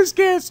 I just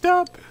can't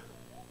stop.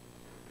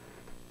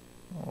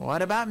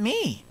 What about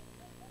me?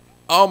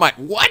 Oh my,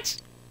 what?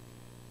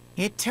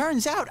 It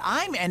turns out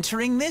I'm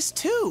entering this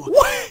too.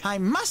 What? I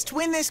must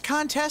win this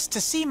contest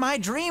to see my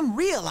dream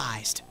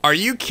realized. Are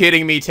you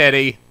kidding me,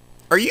 Teddy?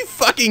 Are you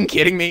fucking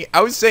kidding me?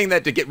 I was saying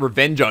that to get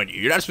revenge on you.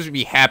 You're not supposed to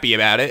be happy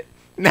about it.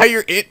 Now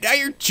you're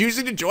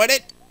choosing to join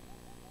it?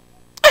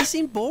 He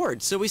seemed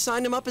bored, so we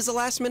signed him up as a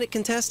last-minute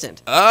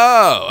contestant.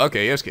 Oh,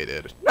 okay, Yosuke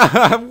did.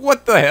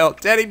 What the hell?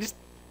 Teddy just...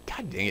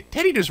 God dang it.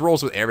 Teddy just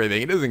rolls with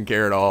everything. He doesn't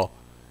care at all.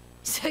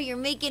 So you're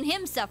making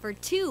him suffer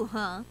too,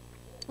 huh?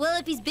 Well,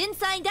 if he's been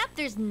signed up,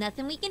 there's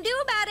nothing we can do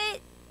about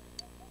it.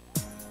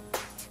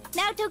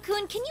 Now,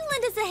 Tokun, can you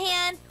lend us a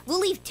hand? We'll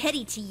leave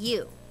Teddy to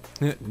you.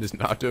 Does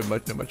not do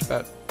much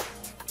about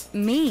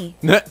Me?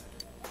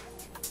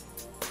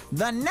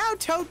 The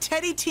Naoto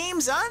Teddy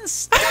team's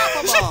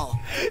unstoppable.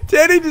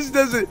 Teddy just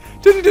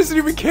doesn't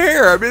even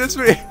care. I mean, that's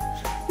what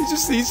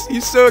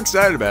he's so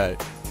excited about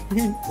it.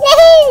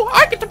 Whoa!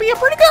 I get to be a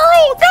pretty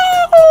girl!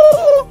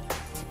 No!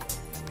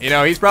 You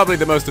know, he's probably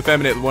the most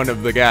effeminate one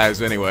of the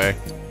guys anyway.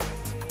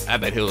 I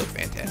bet he'll look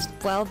fantastic.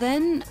 Well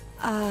then,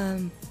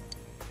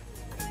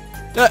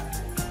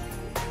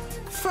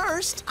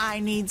 First, I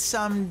need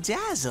some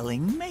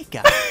dazzling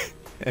makeup.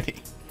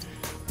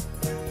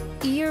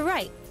 you're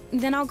right.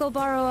 Then I'll go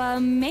borrow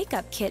a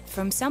makeup kit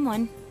from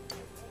someone.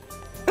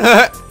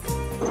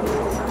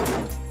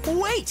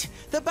 Wait!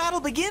 The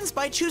battle begins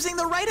by choosing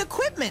the right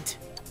equipment.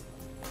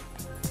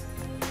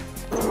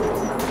 We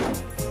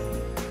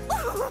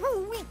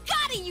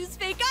gotta use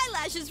fake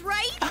eyelashes,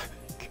 right?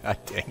 God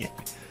dang it.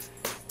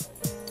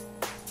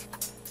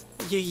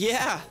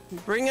 Yeah,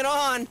 bring it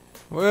on.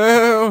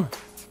 Whoa.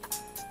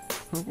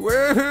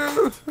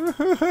 Whoa.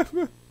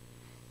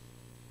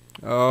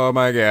 Oh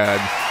my god.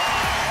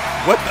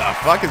 What the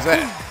fuck is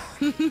that?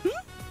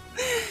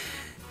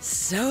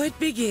 So it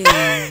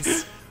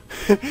begins.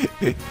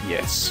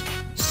 Yes,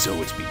 so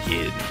it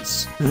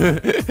begins. Who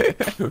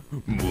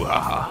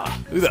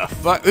the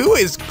fuck? Who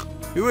is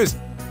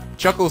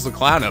Chuckles the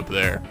Clown up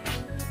there?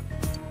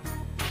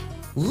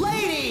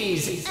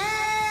 Ladies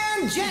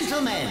and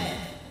gentlemen,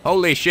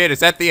 Holy shit,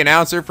 is that the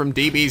announcer from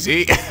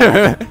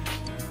DBZ?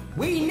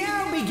 we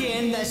now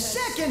begin the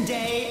second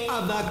day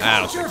of the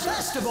Culture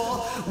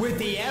Festival with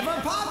the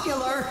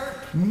ever-popular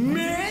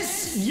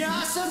Miss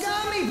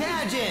Yasogami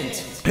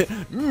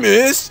Pageant.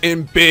 Miss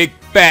in big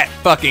fat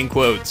fucking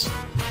quotes.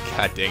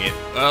 God dang it.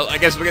 Well, I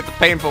guess we get the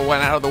painful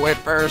one out of the way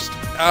first.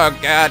 Oh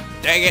god,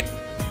 dang it.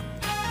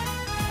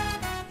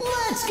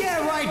 Let's get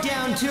right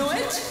down to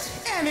it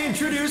and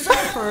introduce our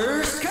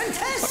first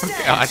contestant.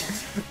 Oh god.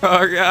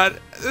 Oh god.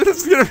 This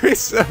is gonna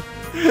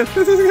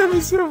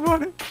be so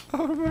funny.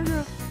 Oh my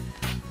god.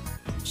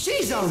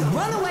 She's a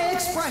runaway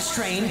express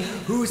train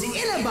who's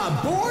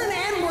Inaba born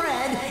and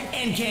bred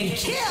and can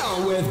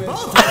kill with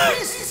both her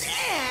fists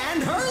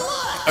and her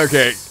looks.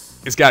 Okay,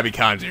 it's gotta be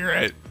Kanji,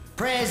 right?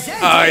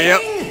 Presenting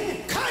Yep.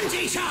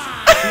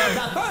 Kanji-chan of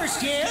the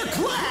first year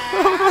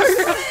class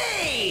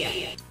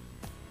B.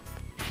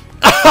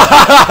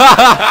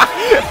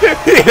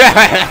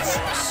 Yes!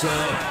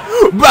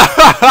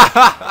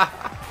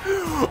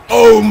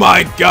 Oh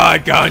my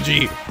god,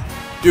 Kanji!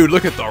 Dude,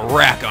 look at the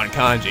rack on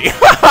Kanji.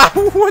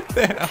 What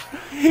the hell?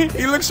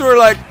 He looks sort of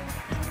like,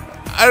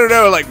 I don't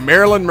know, like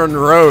Marilyn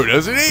Monroe,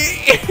 doesn't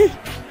he?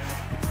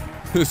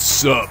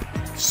 Sup,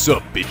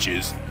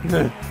 bitches.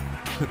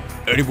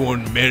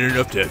 Anyone man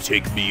enough to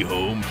take me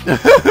home? Yeah!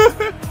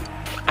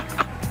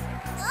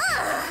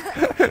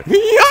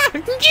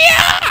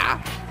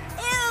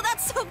 Ew,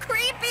 that's so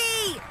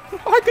creepy!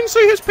 I can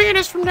see his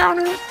penis from down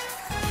here.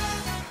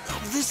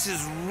 This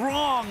is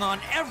wrong on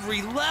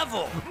every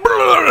level.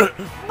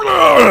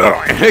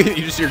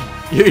 you just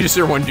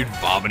hear one dude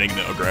vomiting in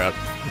the ground.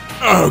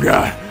 Oh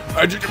god.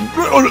 I just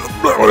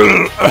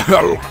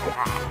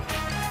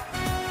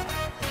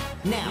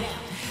Now,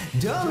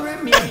 don't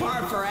rip me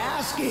apart for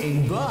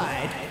asking,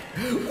 but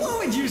what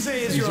would you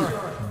say is your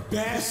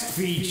best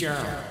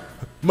feature?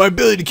 my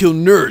ability to kill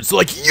nerds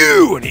like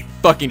you! And he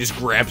fucking just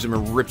grabs him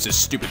and rips his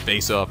stupid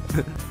face off.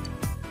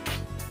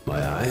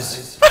 My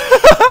eyes.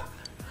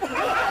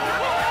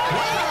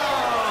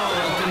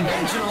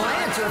 Conventional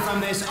answer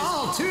from this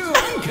all too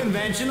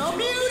unconventional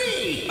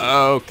beauty.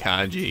 Oh,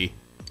 Kanji.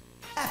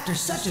 After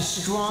such a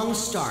strong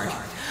start,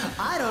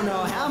 I don't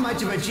know how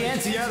much of a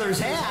chance the others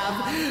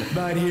have,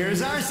 but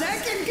here's our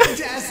second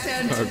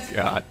contestant. Oh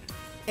god.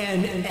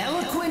 An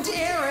eloquent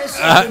heiress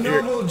of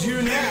the noble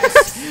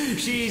Juness.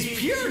 She's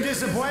pure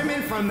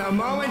disappointment from the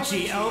moment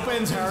she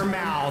opens her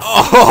mouth.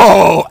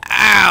 Oh,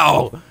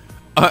 ow!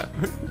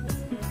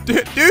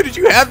 Dude, did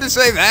you have to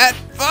say that?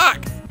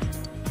 Fuck!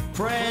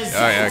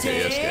 Presenting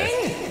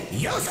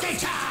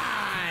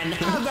Yosuke-chan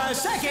of the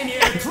second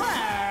year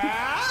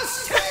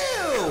class 2!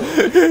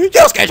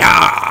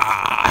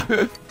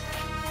 Yosuke-chan!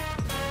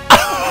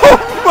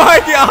 Oh my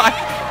god!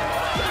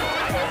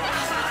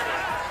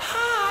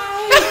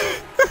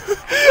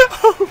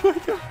 Oh my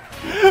god!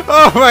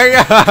 Oh my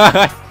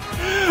god!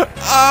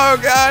 Oh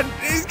god!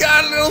 He's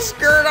got a little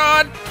skirt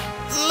on!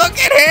 Look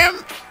at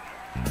him!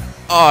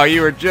 Oh,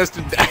 you were just...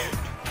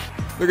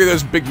 Look at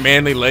those big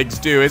manly legs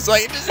too. It's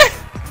like...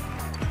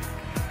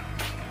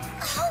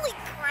 Holy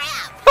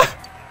crap!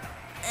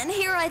 And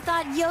here I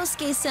thought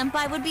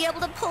Yosuke-senpai would be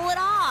able to pull it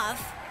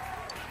off.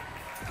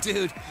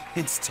 Dude,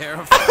 it's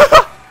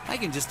terrifying. I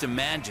can just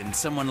imagine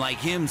someone like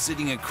him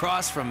sitting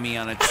across from me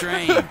on a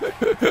train.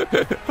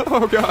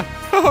 Oh god!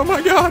 Oh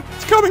my god!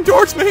 It's coming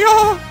towards me!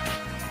 Oh!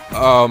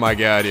 Oh my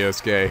god,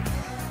 Yosuke!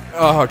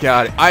 Oh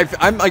god!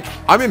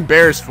 I'm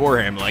embarrassed for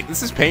him. Like,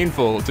 this is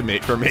painful to me,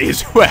 for me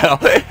as well.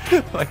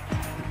 Like,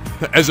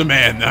 as a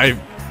man, I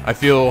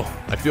feel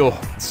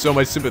so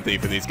much sympathy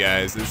for these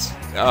guys. It's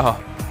I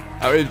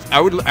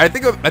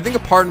think a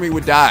part of me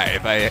would die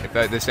if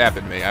this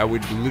happened to me. I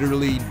would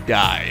literally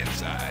die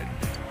inside.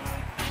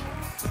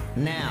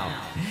 Now,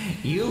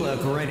 you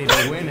look ready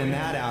to win in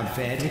that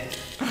outfit.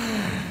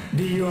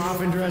 Do you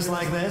often dress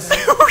like this?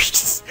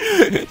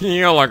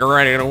 You look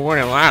ready to win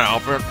in that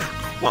outfit.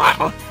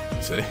 Wow.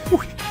 See?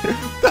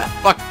 The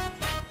fuck?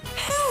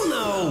 Hell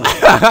no!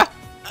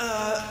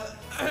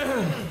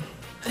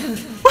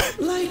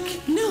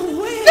 Like, no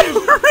way!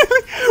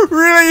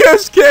 Really,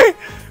 Yosuke?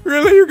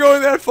 Really, you're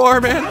going that far,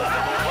 man?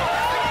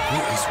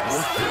 What is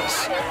with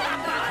this?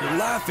 Your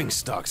laughing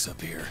stock's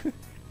up here.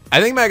 I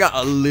think I got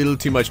a little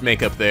too much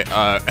makeup there.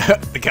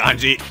 The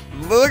kanji.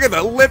 Look at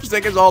the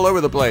lipstick is all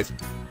over the place.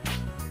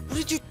 What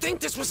did you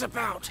think this was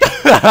about?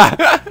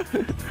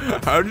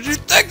 How did you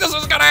think this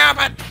was gonna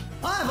happen?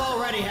 I've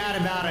already had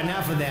about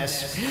enough of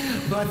this,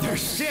 but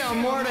there's still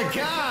more to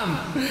come.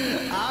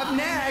 Up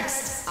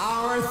next,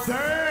 our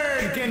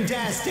third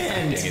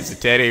contestant. Dang, is it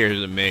Teddy or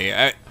is it me?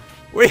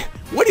 Wait,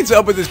 what is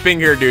up with this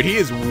pink hair dude? He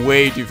is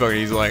way too fucking.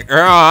 He's like, oh,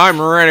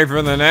 I'm ready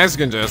for the next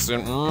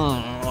contestant.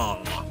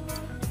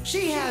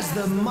 She has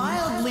the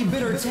mildly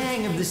bitter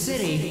tang of the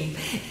city,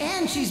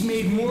 and she's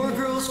made more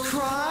girls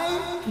cry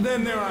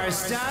than there are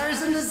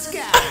stars in the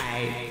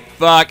sky.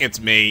 Fuck,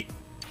 it's me.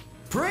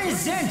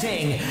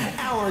 Presenting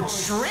our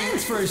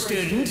transfer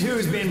student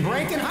who's been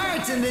breaking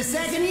hearts in the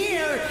second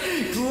year,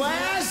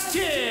 Class 2.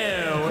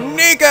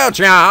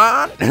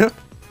 Nico-chan.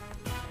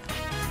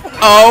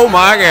 Oh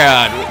my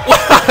god.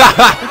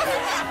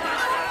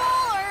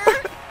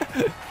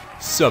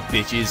 Sup,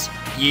 bitches?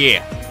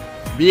 Yeah.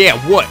 Yeah,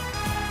 what?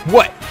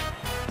 What?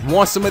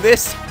 Want some of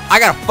this? I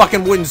got a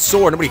fucking wooden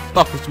sword. Nobody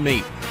fuck with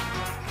me.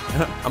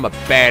 I'm a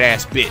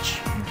badass bitch.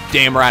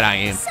 Damn right I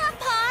am.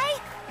 Senpai,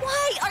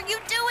 why are you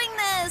doing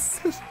this?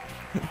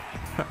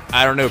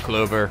 I don't know,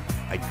 Clover.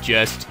 I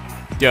just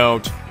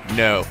don't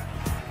know.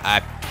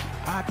 I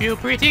feel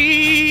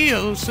pretty,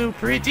 oh so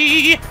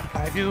pretty.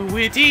 I feel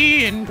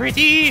witty and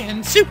pretty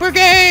and super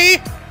gay.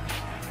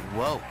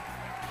 Whoa.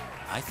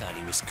 I thought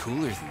he was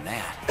cooler than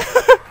that.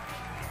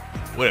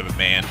 Whatever,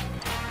 man.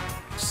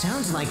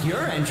 Sounds like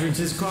your entrance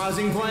is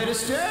causing quite a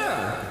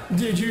stir.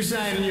 Did you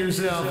sign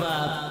yourself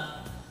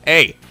up?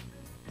 Hey.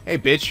 Hey,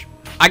 bitch.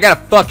 I got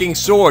a fucking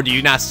sword. Do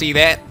you not see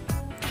that?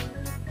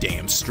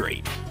 Damn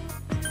straight.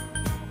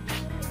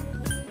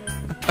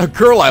 A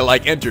girl I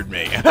like entered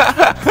me.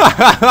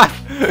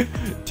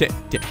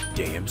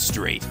 Damn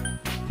straight.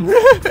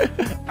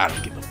 I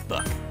don't give a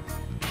fuck.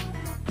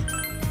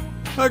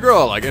 A girl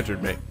I like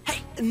entered me. Hey,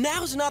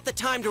 now's not the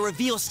time to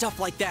reveal stuff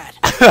like that.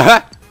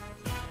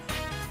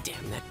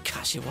 Damn that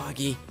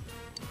Kashiwagi.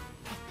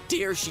 How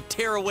dare she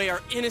tear away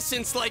our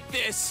innocence like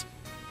this?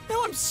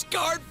 Now I'm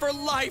scarred for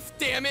life,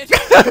 damn it.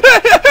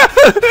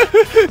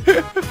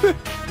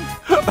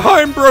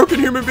 I'm a broken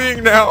human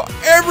being now.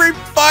 Every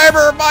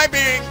fiber of my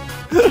being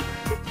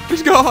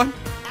is gone.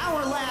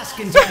 Our last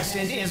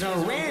contestant is a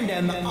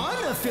random,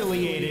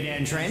 unaffiliated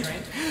entrant.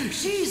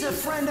 She's a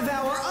friend of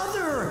our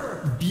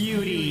other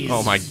beauties.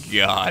 Oh my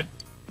god.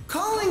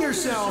 Calling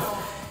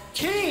herself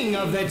King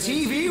of the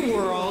TV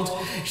world,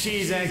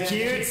 she's a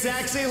cute,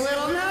 sexy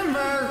little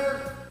number.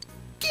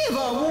 Give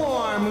a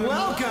warm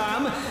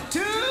welcome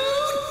to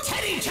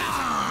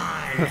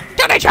Teddy-chan!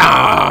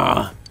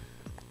 Teddy-chan!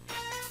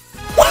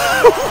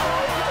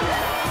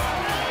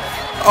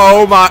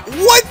 Oh my,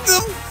 what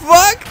the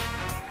fuck?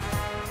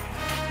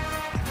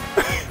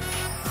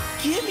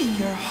 Give me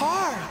your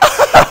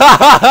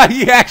heart.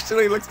 He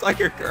actually looks like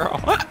a girl.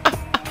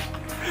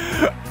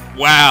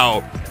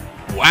 Wow.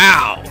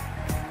 Wow.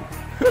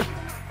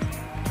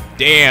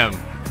 Damn.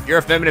 Your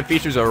effeminate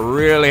features are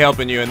really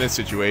helping you in this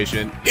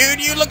situation. Dude,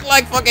 you look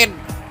like fucking...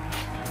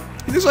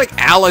 You look like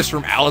Alice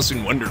from Alice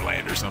in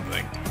Wonderland or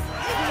something.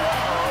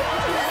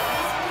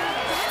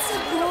 That's a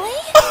boy?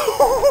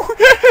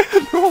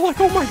 They're all like,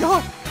 oh my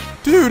god.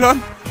 Dude,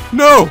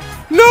 No!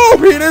 No,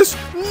 penis!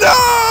 No!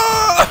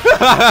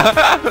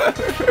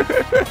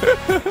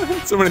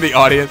 Someone in the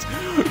audience.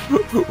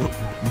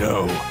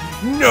 No.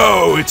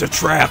 No, it's a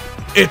trap.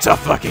 It's a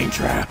fucking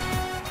trap.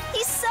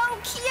 He's so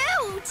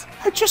cute.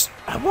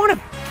 I want to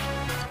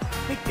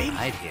make baby.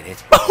 I'd hit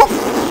it.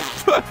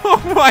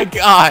 Oh my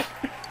god.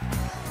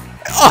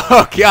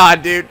 Oh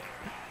god, dude.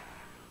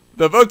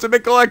 The votes have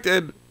been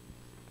collected.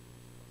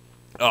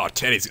 Oh,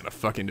 Teddy's gonna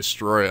fucking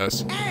destroy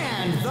us.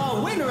 And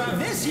the winner of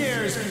this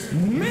year's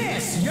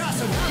Miss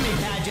Yasogami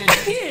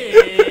pageant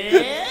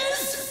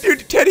is...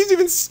 Dude, Teddy's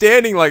even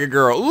standing like a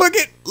girl. Look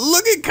at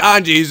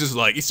Kanji. He's just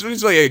like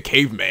a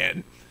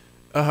caveman.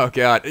 Oh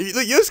god.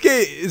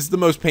 Yosuke is the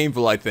most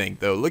painful, I think,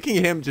 though. Looking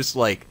at him just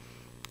like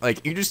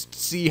you just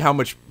see how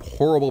much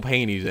horrible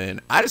pain he's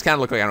in. I just kind of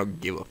look like I don't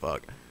give a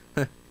fuck.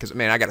 Because,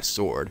 man, I got a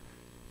sword.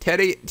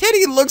 Teddy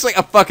looks like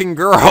a fucking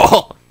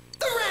girl.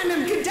 The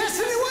random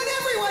contestant who won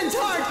everyone's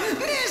heart,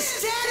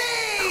 Miss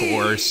Teddy! Of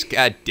course.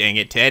 God dang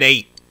it,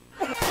 Teddy.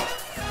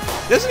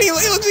 Doesn't he? He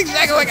looks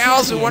exactly like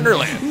Alice in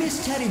Wonderland.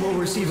 Miss Teddy will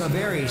receive a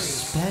very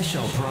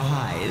special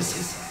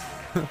prize.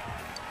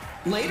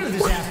 Later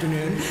this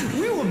afternoon,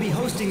 we will be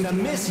hosting the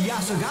Miss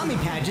Yasogami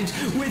pageant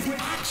with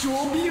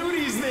actual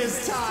beauties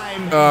this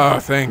time. Oh,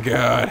 thank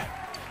God.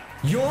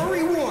 Your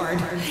reward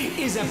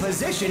is a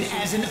position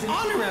as an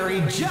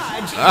honorary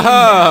judge.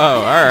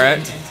 Oh, all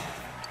right.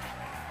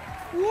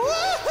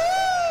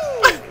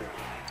 Woohoo!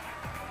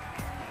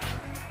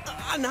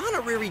 An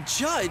honorary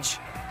judge?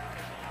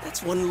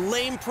 That's one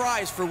lame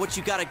prize for what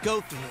you gotta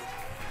go through.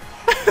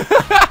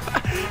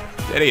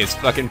 Teddy is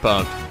fucking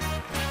pumped.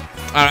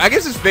 I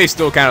guess his face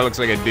still kind of looks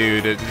like a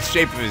dude. The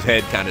shape of his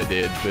head kind of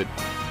did, but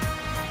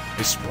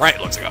his sprite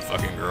looks like a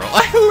fucking girl.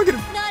 Look at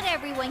him. Not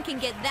everyone can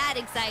get that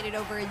excited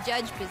over a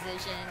judge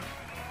position.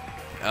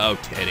 Oh,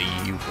 Teddy,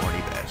 you horny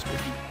bastard.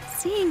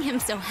 Seeing him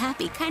so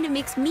happy kind of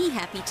makes me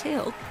happy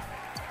too.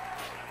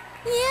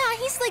 Yeah,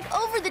 he's like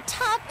over the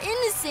top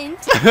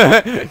innocent.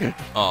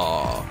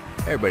 Aw,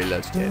 everybody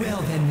loves Teddy.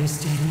 Well then,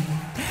 Miss Teddy,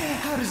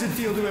 how does it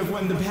feel to have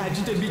won the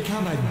pageant and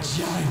become a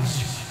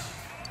judge?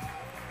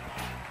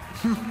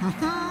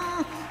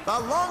 The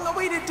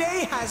long-awaited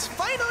day has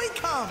finally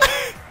come.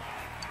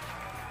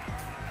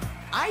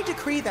 I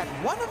decree that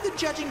one of the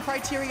judging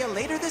criteria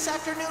later this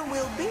afternoon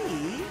will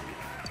be...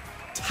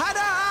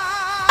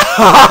 Ta-da!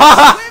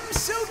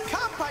 Swimsuit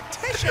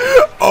competition!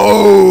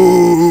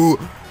 Oh!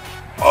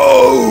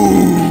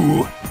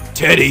 Oh!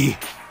 Teddy,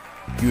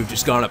 you've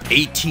just gone up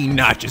 18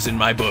 notches in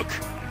my book.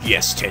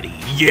 Yes, Teddy,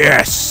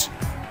 yes!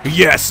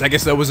 Yes, I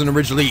guess that wasn't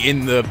originally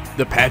in the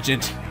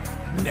pageant.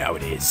 Now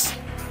it is.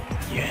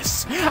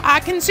 Yes. I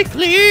can see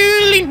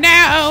clearly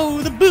now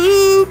the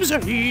boobs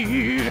are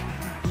here.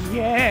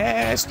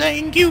 Yes,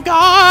 thank you,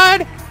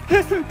 God.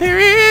 There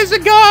is a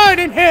God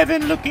in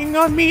heaven looking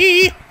on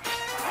me.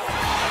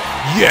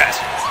 Yes.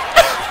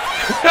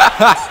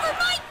 Over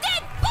my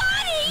dead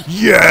body!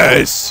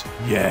 Yes.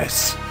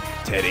 Yes.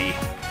 Teddy.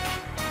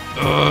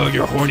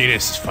 Your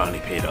horniness is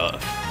finally paid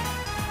off.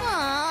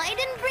 Aw, I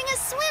didn't bring a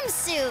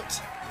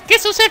swimsuit.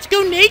 Guess I'll have to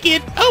go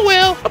naked. Oh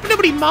well, hope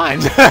nobody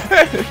minds.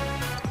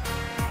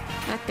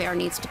 That bear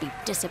needs to be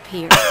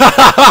disappeared.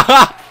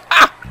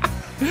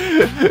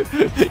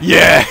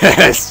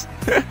 Yes!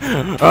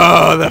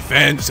 Oh, the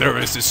fan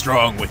service is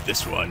strong with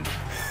this one.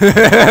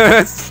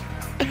 It's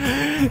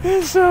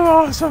so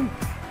awesome.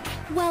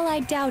 Well,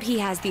 I doubt he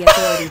has the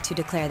authority to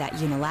declare that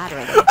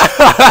unilaterally.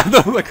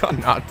 The look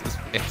on Naruto's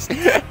face.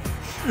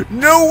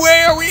 No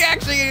way are we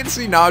actually going to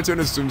see Naruto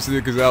in a swimsuit,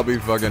 because that'll be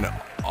fucking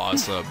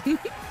awesome.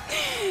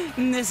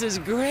 This is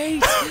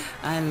great.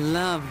 I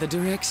love the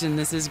direction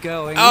this is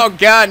going. Oh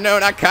god, no,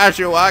 not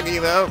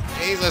Kashiwagi though.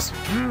 Jesus.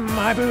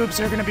 My boobs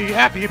are gonna be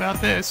happy about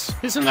this.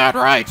 Isn't that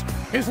right?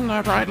 Isn't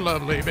that right,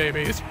 lovely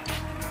babies?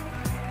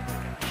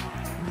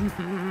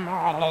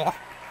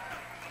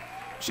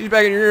 She's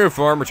back in your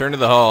uniform, returned to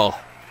the hall,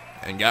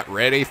 and got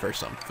ready for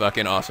some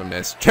fucking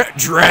awesomeness.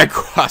 Drag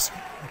quest.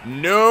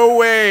 No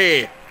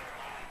way.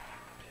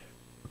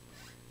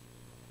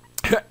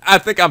 I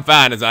think I'm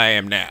fine as I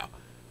am now.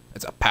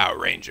 That's a Power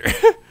Ranger.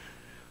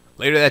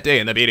 Later that day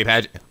in the beauty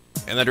pageant,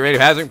 in the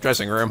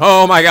dressing room.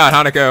 Oh my god,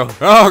 Hanako.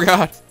 Oh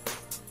god.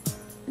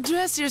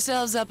 Dress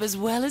yourselves up as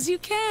well as you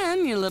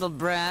can, you little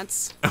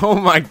brats. Oh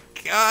my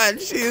god,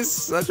 she is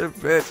such a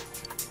bitch.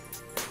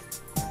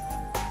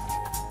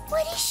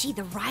 What is she,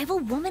 the rival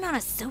woman on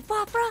a soap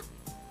opera?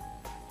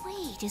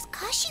 Wait, is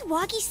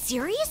Kashiwagi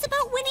serious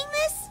about winning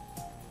this?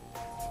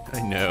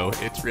 I know,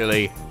 it's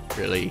really,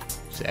 really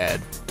sad.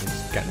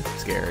 It's kind of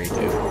scary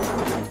too.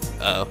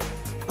 Uh-oh.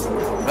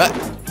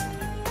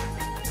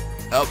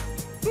 Oh.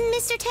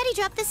 Mr. Teddy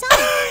dropped this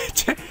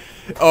on.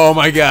 Oh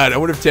my god, I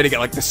wonder if Teddy got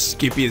like the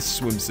skippiest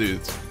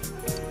swimsuits.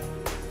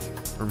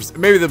 Or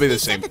maybe they'll be the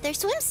same. But they're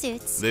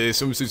swimsuits. The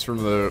swimsuits from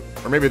the,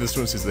 or maybe the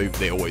swimsuits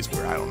they always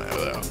wear, I don't know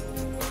though.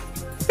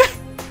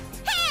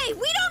 Hey,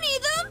 we don't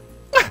need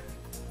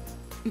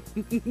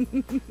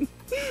them!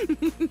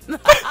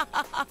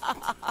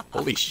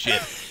 Holy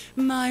shit.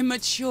 My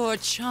mature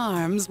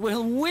charms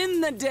will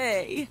win the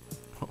day.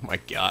 Oh my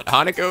god,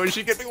 Hanako, is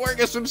she gonna be wearing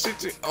a swimsuit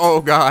too?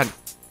 Oh god.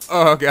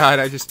 Oh god,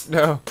 I just,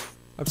 no.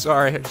 I'm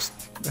sorry, I just,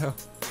 no.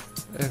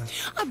 Yeah.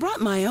 I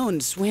brought my own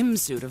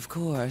swimsuit, of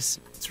course.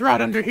 It's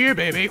right under here,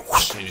 baby.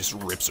 And he just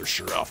rips her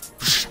shirt off.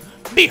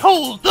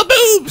 Behold the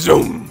boobs!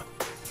 Zoom!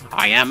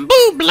 I am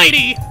Boob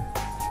Lady!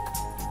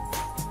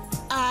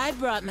 I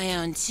brought my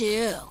own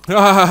too.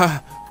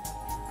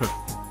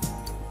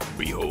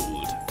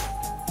 Behold.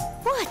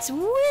 What's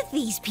with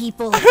these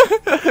people?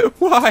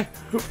 Why?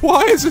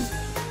 Why is it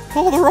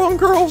all the wrong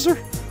girls are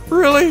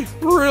really,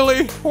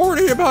 really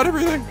horny about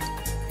everything?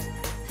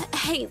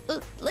 Hey,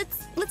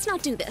 let's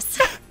not do this.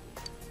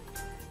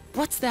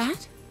 What's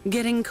that?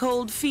 Getting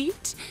cold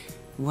feet?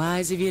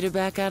 Wise of you to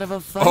back out of a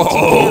fight you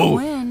can't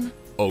win.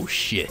 Oh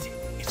shit.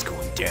 It's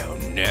going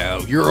down now.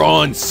 You're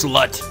on,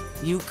 slut.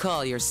 You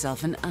call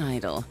yourself an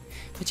idol,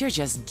 but you're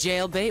just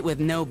jailbait with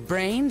no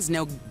brains,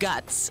 no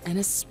guts, and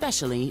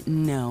especially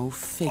no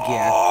figure.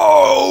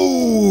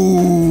 Oh!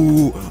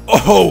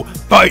 Oh!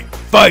 Fight!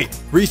 Fight!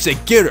 Rise,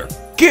 get her!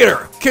 Get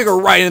her! Kick her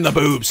right in the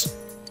boobs!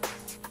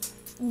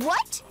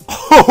 What?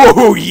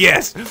 Oh,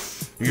 yes!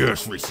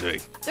 Yes,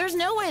 Rise. There's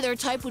no way their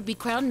type would be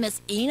crowned Miss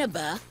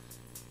Inaba.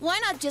 Why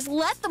not just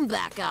let them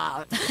back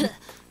out?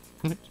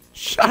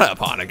 Shut up,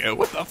 Hanako.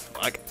 What the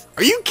fuck?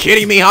 Are you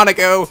kidding me,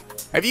 Hanako?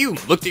 Have you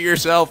looked at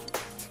yourself?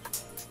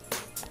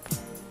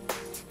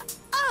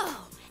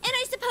 Oh, and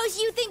I suppose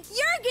you think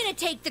you're gonna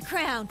take the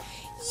crown.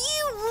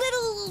 You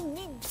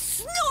little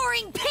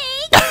snoring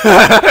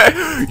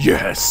pig!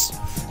 Yes!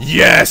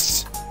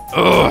 Yes!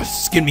 Oh,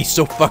 it's gonna be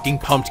so fucking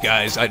pumped,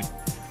 guys.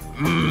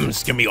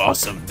 It's gonna be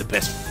awesome. The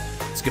best.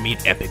 It's gonna be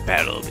an epic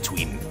battle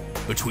between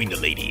the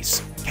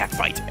ladies.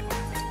 Catfight.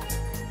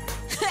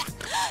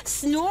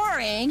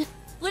 Snoring?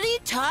 What are you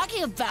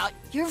talking about?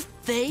 Your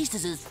face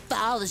is as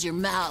foul as your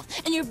mouth,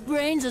 and your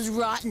brain's as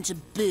rotten to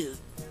boot.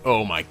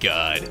 Oh my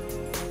god.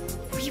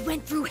 We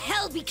went through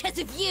hell because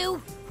of you!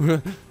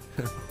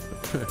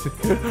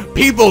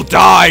 People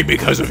die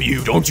because of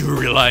you, don't you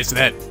realize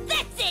that?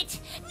 That's it!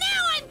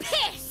 Now I'm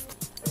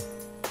pissed!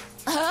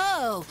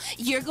 Oh,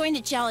 you're going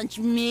to challenge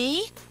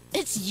me?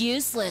 It's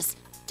useless.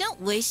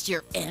 Don't waste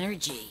your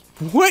energy.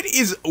 What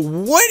is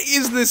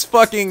this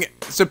fucking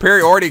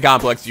superiority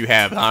complex you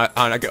have,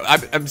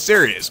 I'm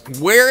serious.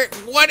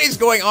 What is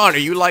going on? Are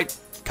you, like,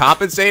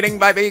 compensating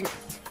by being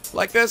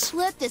like this?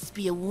 Let this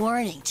be a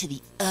warning to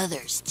the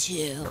others,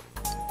 too.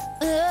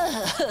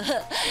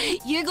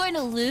 You're going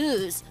to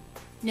lose.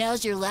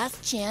 Now's your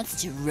last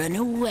chance to run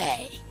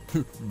away.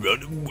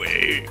 Run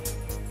away.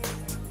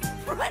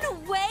 Run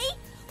away?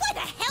 Why the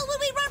hell would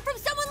we run from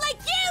someone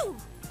like you?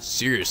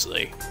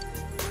 Seriously.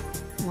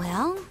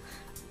 Well,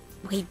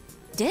 we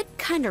did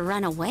kind of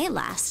run away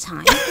last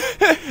time.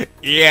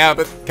 Yeah,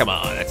 but come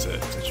on, that's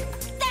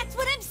That's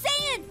what I'm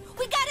saying!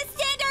 We gotta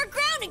stand our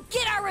ground and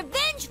get our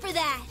revenge for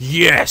that!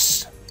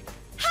 Yes!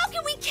 How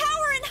can we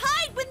cower and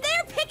hide when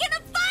they're picking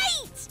a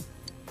fight?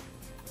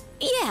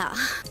 Yeah.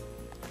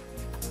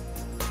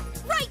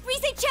 Right,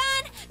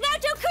 Rise-chan!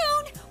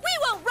 Naoto-kun! We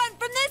won't run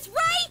from this,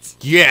 right?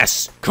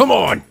 Yes! Come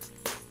on!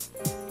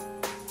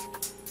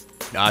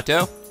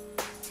 Nato?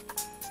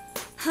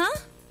 Huh?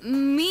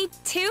 Me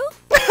too?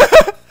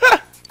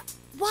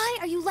 Why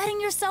are you letting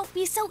yourself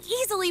be so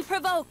easily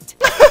provoked?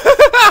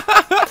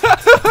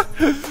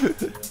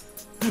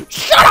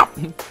 Shut up!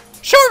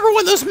 Show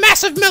everyone those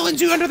massive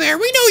melons you under there.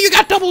 We know you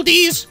got double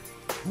D's.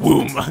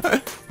 Womb.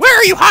 Where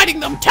are you hiding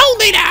them? Tell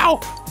me now!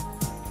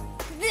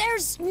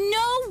 There's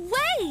no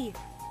way!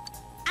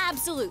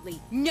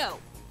 Absolutely no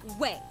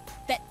way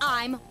that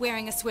I'm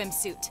wearing a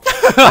swimsuit.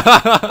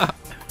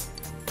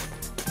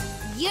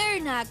 You're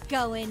not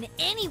going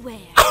anywhere.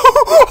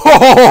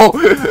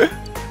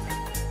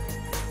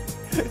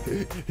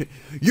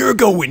 You're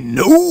going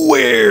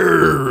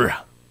nowhere!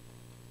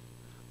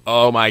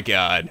 Oh my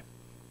god.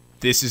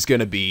 This is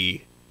gonna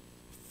be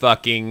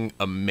fucking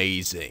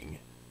amazing.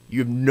 You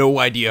have no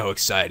idea how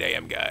excited I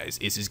am, guys.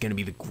 This is gonna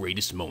be the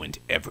greatest moment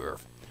ever.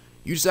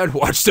 You decided to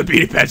watch the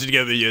beauty pageant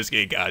together,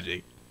 Yosuke and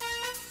Kaji.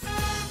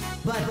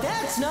 But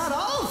that's not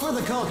all for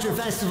the Culture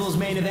Festival's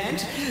main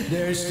event.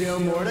 There's still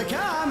more to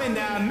come in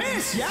the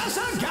Miss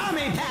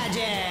Yasogami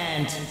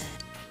pageant.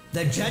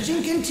 The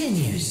judging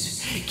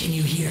continues. Can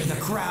you hear the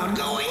crowd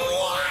going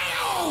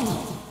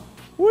wild?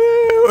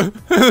 Woo!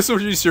 So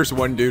just here's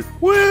one dude.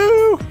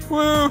 Woo!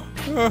 Woo!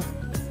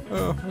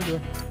 Okay.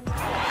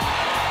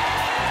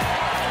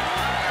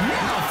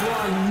 Now for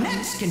our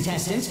next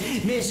contestant,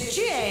 Miss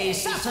Chie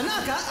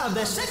Sasanaka of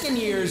the second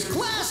year's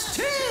Class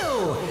 2.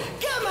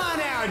 Come on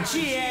out,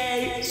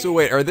 Chie. So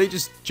wait, are they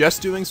just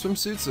doing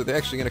swimsuits? Are they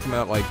actually gonna come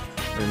out like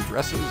in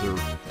dresses or?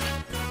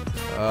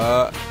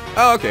 Oh,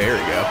 okay, here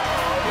we go.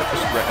 Yep,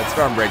 let's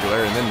start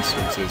regular and then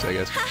swimsuits, I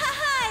guess.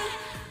 Hi,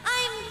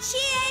 I'm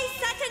Chie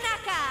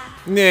Satanaka.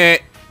 Nah.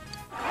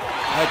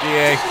 Hi,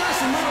 Chie.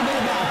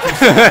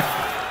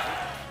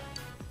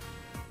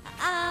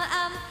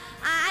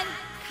 I'm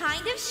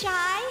kind of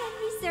shy and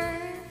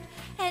reserved,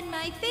 and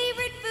my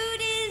favorite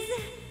food is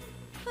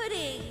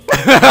pudding.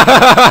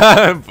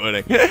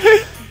 Pudding.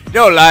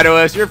 Don't lie to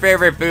us. Your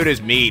favorite food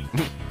is meat.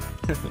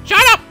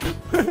 Shut up!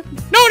 No,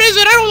 it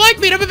isn't. I don't like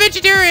meat. I'm a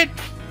vegetarian.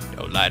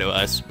 Don't lie to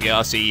us. We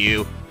all see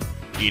you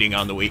eating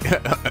on the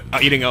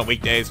eating on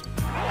weekdays.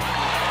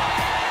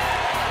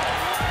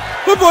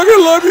 I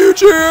fucking love you,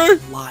 Chie.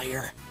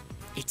 Liar.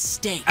 It's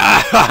steak.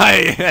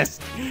 Yes.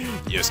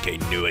 Yosuke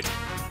knew it.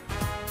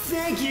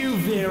 Thank you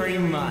very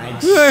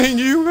much. Thank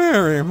you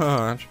very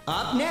much.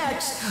 Up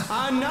next,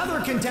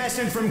 another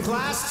contestant from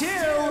Class 2,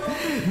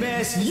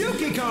 Miss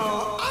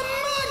Yukiko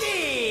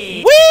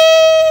Amagi.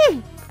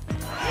 Woo!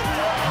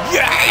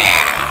 Yeah!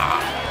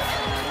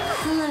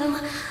 Hello,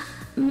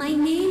 my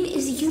name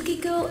is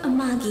Yukiko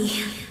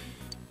Amagi.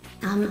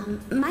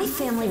 My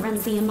family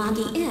runs the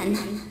Amagi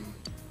Inn.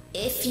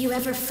 If you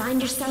ever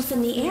find yourself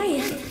in the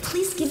area,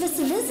 please give us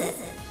a visit.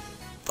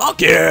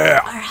 Fuck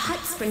yeah! Our hot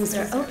springs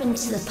are open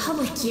to the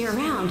public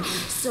year-round,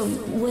 so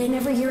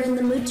whenever you're in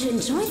the mood to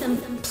enjoy them,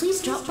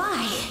 please drop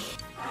by.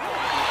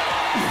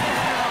 Alright,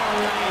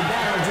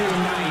 that'll do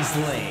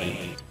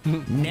nicely.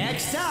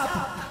 Next up,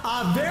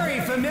 a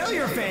very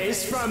familiar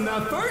face from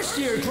the first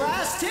year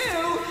Class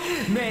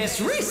 2, Miss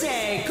Rise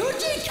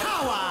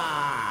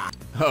Kujikawa.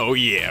 Oh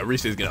yeah,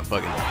 Risa's gonna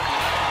fucking.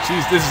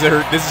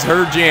 This is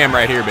her jam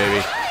right here, baby.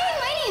 Hi,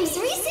 my name's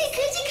Rise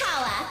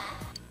Kujikawa.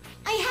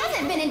 I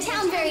haven't been in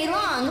town very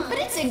long, but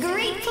it's a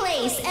great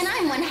place, and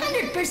I'm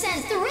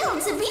 100% thrilled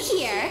thrilled to be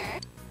here.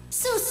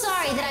 So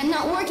sorry that I'm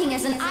not working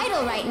as an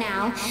idol right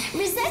now.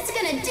 Rizette's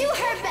gonna do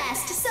her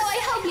best, so I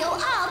hope you'll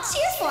all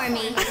cheer for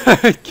me.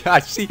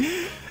 Gosh,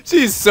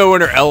 she's so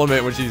in her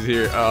element when she's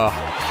here.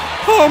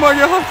 Oh my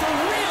God.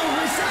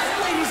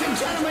 Ladies and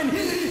gentlemen,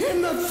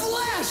 in the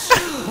flesh!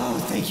 Oh,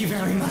 thank you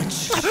very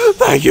much.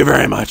 Thank you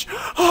very much.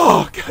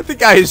 Oh, God, the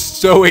guy is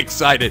so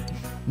excited.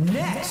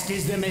 Next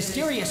is the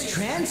mysterious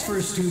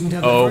transfer student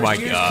of the Oh first my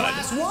year's God.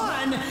 Class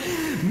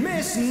 1,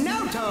 Miss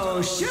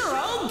Naoto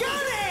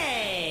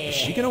Shirogane! Is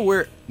she gonna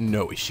wear...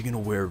 No, is she gonna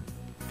wear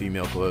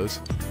female clothes?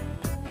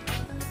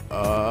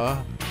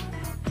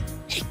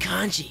 Hey,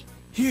 Kanji,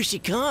 here she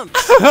comes.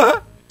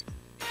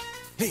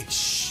 Hey,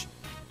 shh.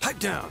 Pipe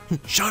down.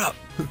 Shut up.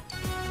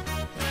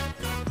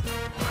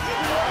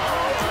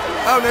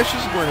 Oh, no,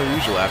 she's wearing her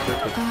usual outfit.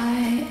 But...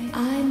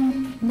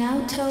 I'm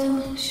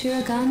Naoto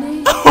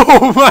Shirogane.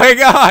 Oh my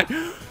God!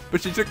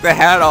 But she took the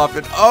hat off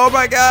and oh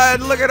my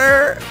God, look at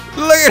her!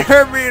 Look at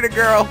her being a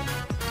girl!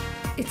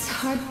 It's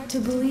hard to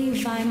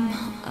believe I'm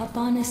up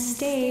on a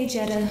stage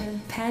at a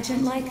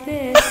pageant like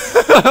this.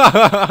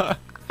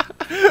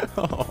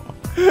 Oh,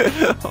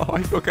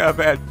 I feel kind of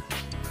bad.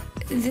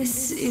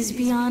 This is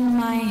beyond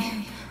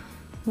my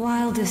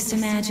wildest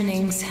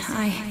imaginings.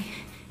 I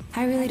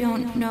really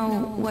don't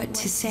know what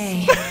to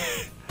say.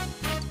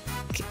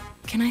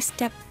 Can I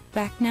step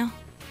back now?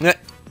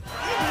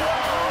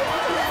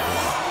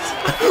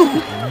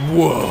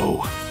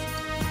 Whoa.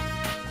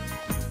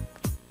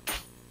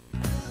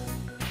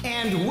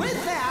 And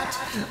with that,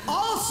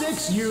 all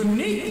 6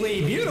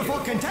 uniquely beautiful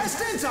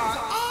contestants are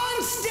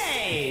on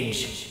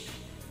stage.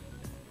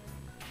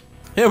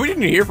 Yeah, we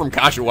didn't hear from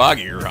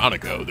Kashiwagi or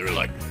Hanako. They were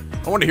like,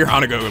 I want to hear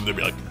Hanako, and they'd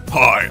be like,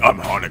 hi, I'm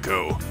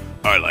Hanako.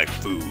 I like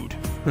food.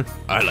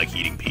 I like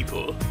eating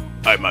people.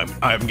 I'm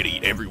gonna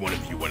eat every one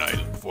of you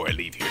before I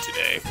leave here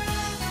today.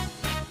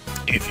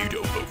 If you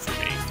don't vote for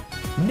me.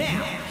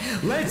 Now,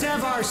 let's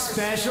have our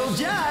special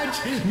judge,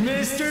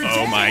 Mr.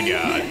 Oh my Teddy,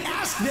 God.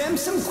 ask them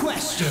some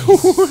questions.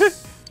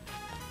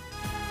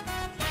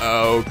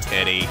 Oh,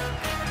 Teddy.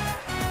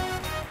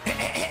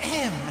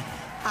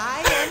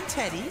 I am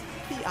Teddy,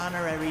 the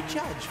honorary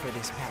judge for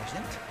this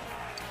pageant.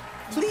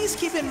 Please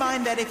keep in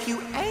mind that if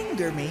you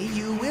anger me,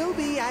 you will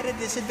be at a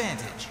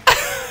disadvantage.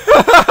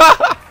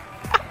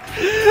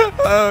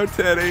 Oh,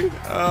 Teddy.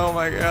 Oh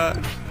my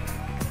God.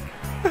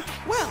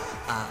 Well,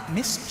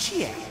 Miss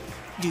Chie,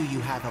 do you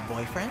have a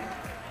boyfriend?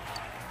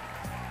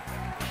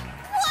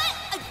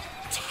 What?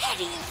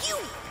 Teddy, you...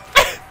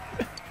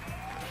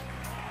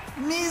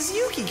 Ms.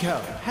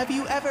 Yukiko, have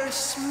you ever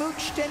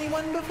smooched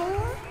anyone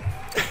before?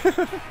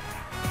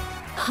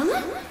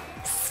 Huh?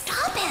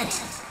 Stop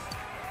it!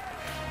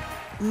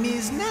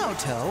 Ms.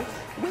 Naoto,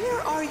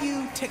 where are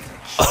you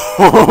ticklish?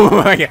 Oh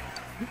my God.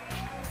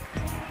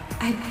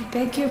 I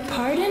beg your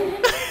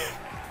pardon?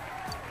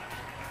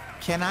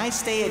 Can I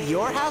stay at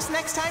your house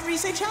next time,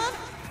 Rise-chan?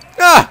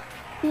 Ah!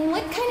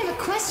 What kind of a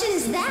question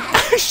is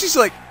that? She's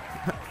like,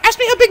 ask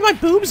me how big my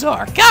boobs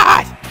are.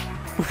 God!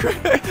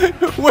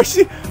 What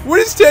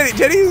is Teddy?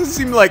 Teddy doesn't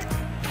seem like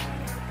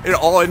at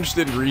all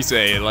interested in Rise,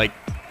 and like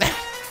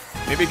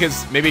maybe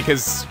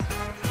because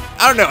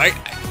I don't know.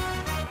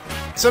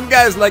 Some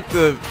guys like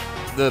the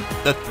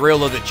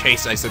thrill of the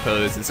chase, I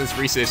suppose. And since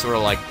Rise is sort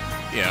of like,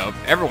 you know,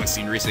 everyone's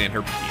seen Rise in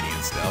her bikini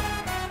and stuff.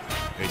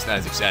 Maybe it's not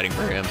as exciting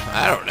for him.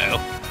 I don't know.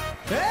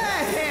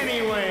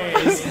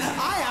 Anyways,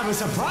 I have a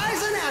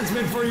surprise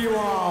announcement for you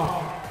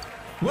all.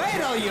 Wait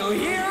till you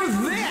hear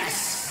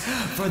this.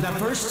 For the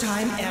first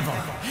time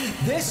ever,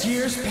 this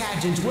year's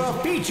pageant will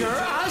feature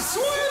a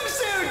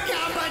swimsuit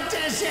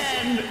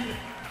competition.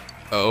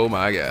 Oh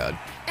my God.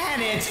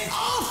 And it's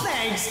all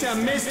thanks to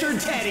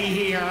Mr. Teddy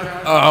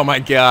here. Oh my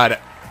God.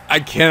 I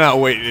cannot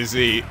wait to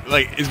see.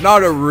 Like, it's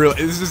not a real.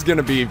 This is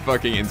gonna be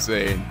fucking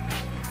insane.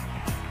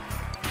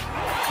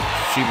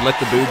 She let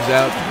the boobs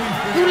out.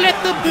 Who let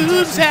the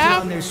boobs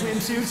out? On their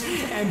swimsuits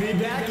and be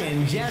back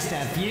in just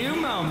a few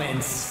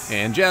moments.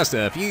 In just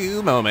a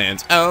few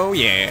moments. Oh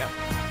yeah.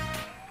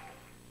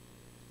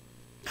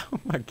 Oh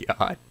my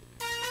God.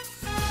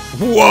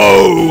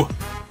 Whoa.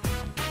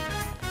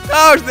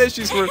 Oh, there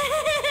she's wearing.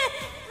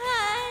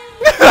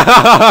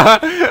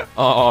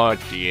 Oh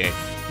dear.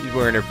 She's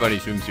wearing her funny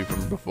swimsuit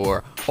from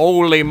before.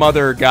 Holy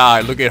mother of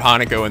God, look at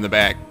Hanako in the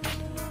back.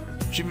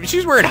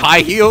 She's wearing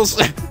high heels.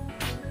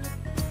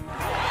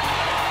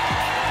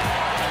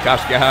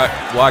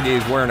 Kashiwagi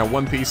is wearing a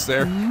one-piece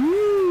there.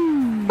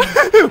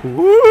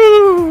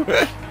 Woo!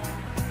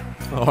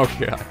 Oh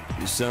God.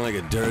 You sound like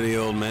a dirty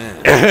old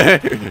man.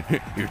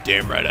 You're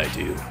damn right I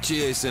do.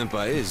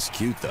 Chie-senpai is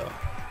cute though.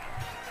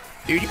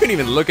 Dude, you couldn't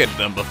even look at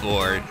them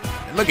before. And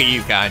look at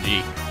you,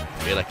 Kanji.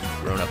 I feel like you've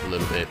grown up a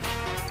little bit.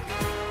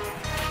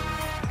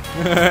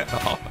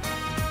 Oh.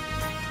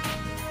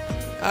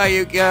 Oh,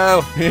 you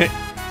go.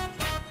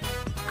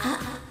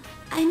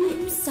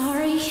 I'm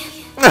sorry.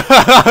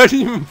 I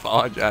didn't even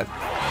apologize.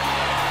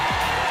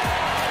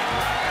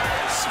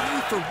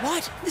 Sorry for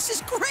what? This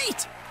is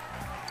great!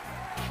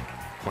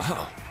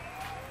 Wow.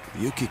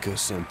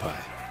 Yukiko-senpai.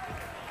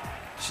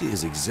 She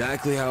is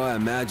exactly how I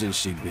imagined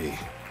she'd be.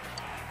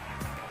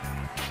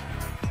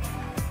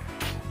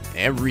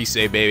 And Rise,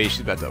 baby.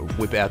 She's about to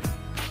whip out.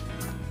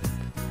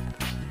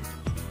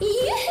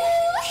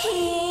 Yoo-hoo!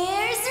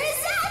 Here's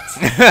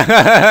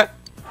Rosette!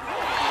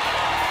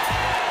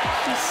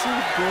 She's so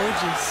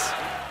gorgeous.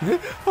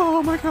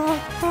 Oh my god.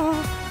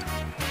 Oh.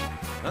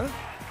 Huh?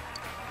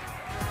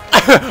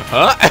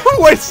 Huh?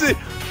 What's it?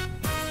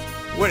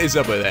 What is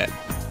up with that?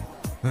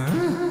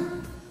 Huh?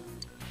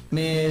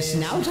 Miss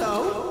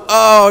Naoto?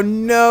 Oh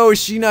no, is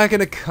she not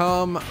gonna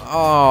come?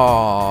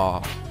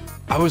 Oh,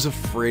 I was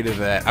afraid of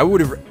that. I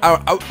would have.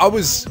 I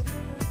was.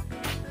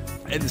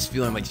 I had this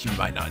feeling like she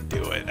might not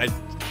do it.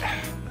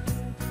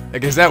 I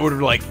guess that would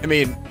have like. I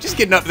mean, just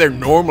getting up there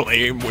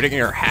normally and taking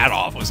her hat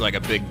off was like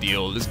a big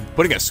deal. Just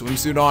putting a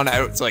swimsuit on,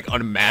 it's like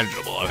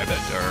unimaginable. I bet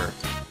to her.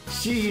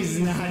 She's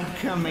not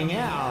coming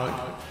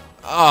out.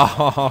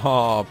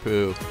 Oh,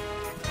 poo.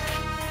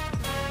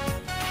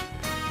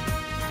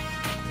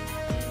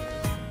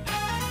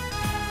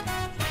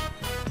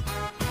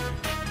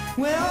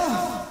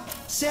 Well,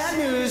 sad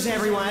news,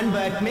 everyone,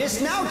 but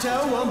Miss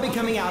Naoto won't be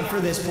coming out for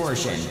this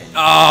portion.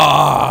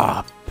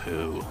 Ah,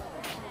 poo.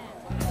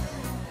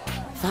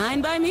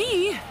 Fine by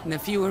me. The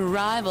fewer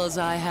rivals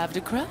I have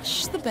to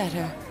crush, the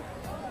better.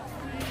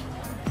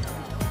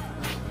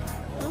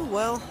 Oh,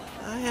 well,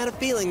 I had a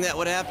feeling that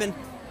would happen.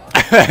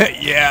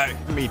 Yeah,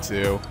 me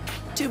too.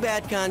 Too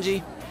bad,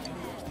 Kanji.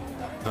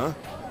 Huh?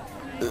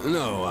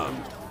 No,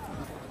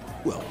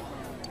 well,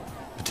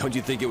 don't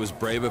you think it was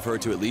brave of her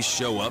to at least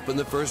show up in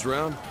the first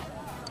round?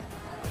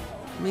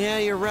 Yeah,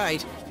 you're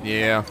right.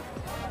 Yeah.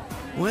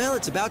 Well,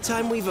 it's about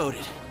time we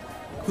voted.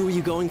 Who are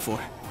you going for?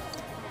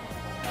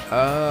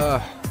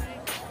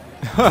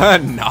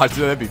 Nacho,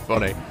 that'd be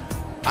funny.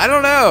 I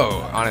don't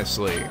know,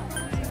 honestly.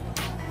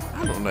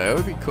 I don't know.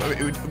 It'd be cool.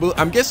 Well,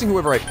 I'm guessing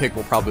whoever I pick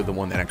will probably be the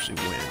one that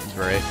actually wins,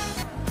 right?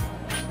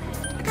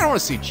 I kind of want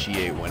to see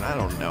Chie win. I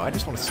don't know. I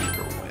just want to see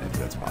her win, if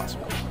that's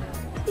possible.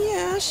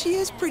 Yeah, she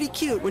is pretty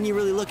cute when you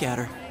really look at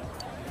her.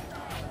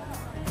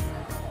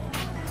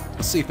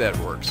 Let's see if that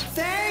works.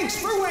 Thanks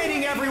for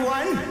waiting,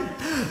 everyone.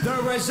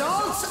 The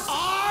results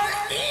are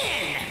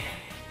in.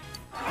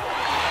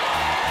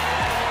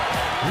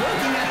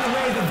 Looking at the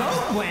way the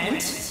vote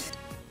went,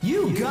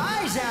 you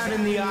guys out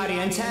in the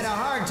audience had a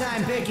hard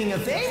time picking a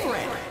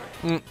favorite.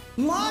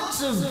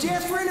 Lots of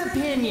different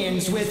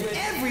opinions, with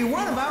every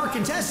one of our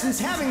contestants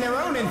having their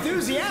own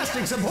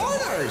enthusiastic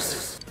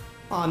supporters.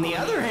 On the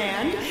other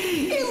hand,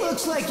 it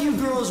looks like you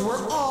girls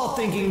were all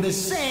thinking the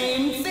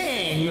same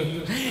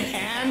thing.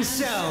 And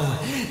so,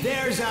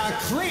 there's a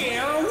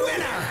clear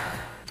winner.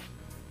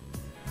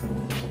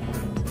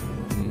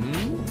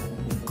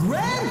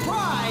 Grand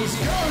prize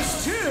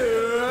goes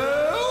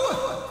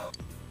to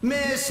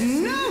Miss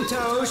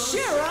Naoto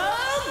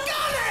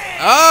Shirogane!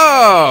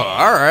 Oh,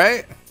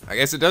 alright. I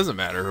guess it doesn't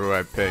matter who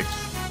I picked.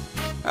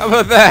 How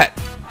about that?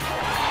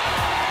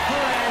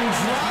 Her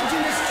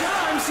androgynous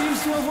charm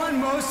seems to have won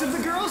most of the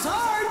girls'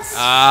 hearts.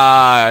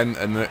 Ah,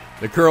 and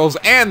the girls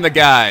and the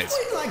guys.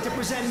 We'd like to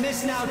present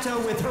Miss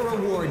Naoto with her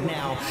award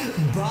now,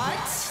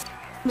 but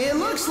it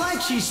looks like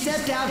she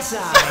stepped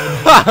outside.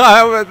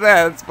 How about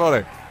that? That's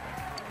funny.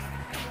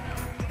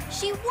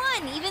 She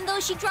won, even though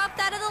she dropped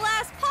out of the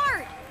last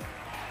part.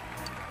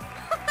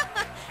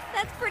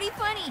 That's pretty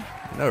funny.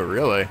 No,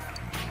 really.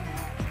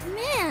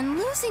 Man,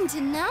 losing to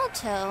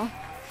Naoto.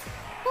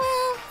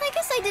 Well, I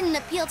guess I didn't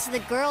appeal to the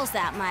girls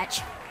that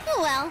much.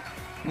 Oh well.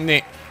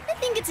 Nah. I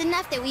think it's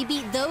enough that we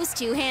beat those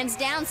two hands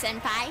down,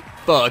 Senpai.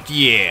 Fuck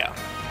yeah.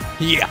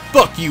 Yeah,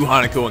 fuck you,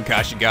 Hanako and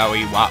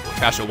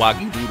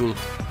Kashiwagi Doodle.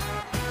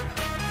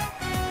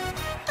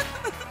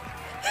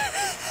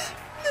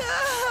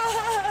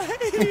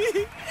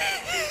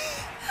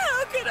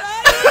 How could I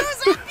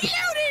lose a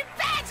beauty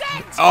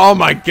pageant? Oh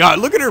my god,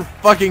 look at her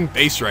fucking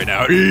face right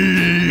now.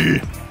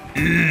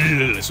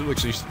 This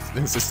looks like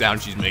that's the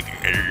sound she's making.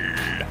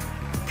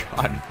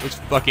 God, it's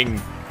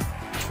fucking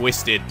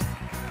twisted.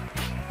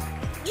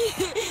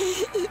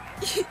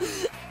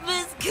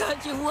 Miss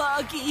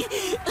Kajiwagi,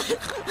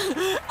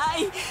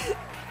 I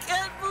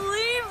can't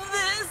believe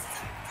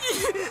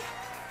this.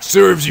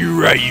 Serves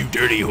you right, you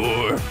dirty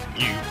whore.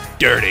 You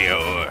dirty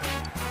whore.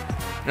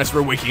 That's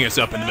for waking us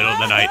up in the middle of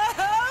the night.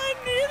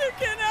 Neither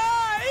can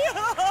I.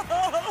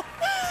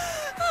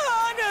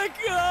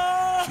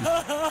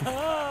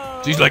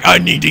 Hanukkah. She's like, I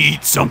need to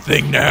eat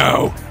something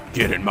now.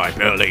 Get in my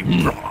belly.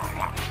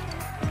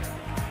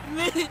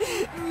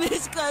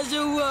 Miss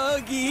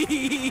Kajiwagi.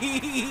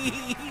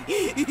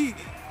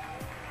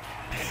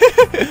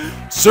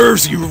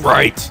 Serves you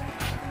right.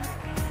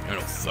 I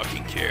don't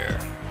fucking care.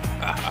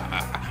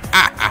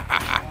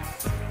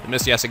 The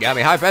Miss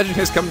Yasagami High pageant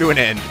has come to an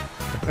end.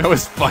 That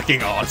was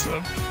fucking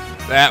awesome.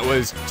 That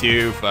was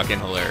too fucking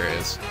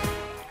hilarious.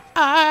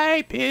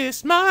 I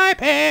pissed my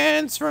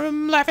pants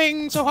from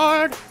laughing so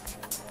hard.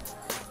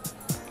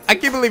 I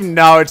can't believe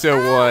Naruto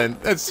won.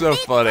 That's so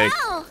funny.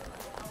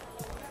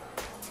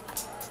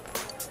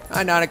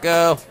 Hi,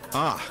 Nanako.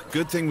 Ah,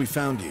 good thing we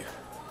found you.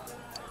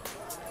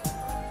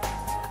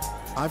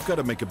 I've got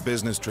to make a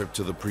business trip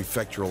to the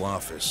prefectural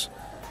office,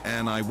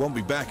 and I won't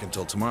be back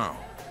until tomorrow.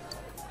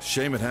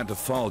 Shame it had to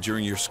fall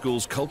during your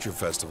school's culture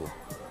festival.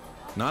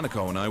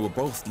 Nanako and I were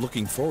both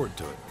looking forward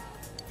to it.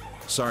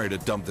 Sorry to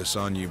dump this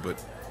on you,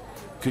 but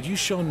could you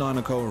show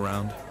Nanako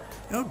around?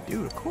 Oh,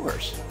 dude, of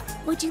course.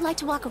 Would you like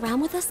to walk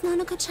around with us,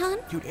 Nanako-chan?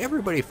 Dude,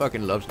 everybody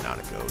fucking loves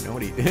Nanako.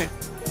 Nobody...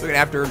 looking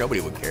after her,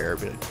 nobody would care,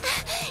 but...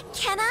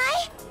 Can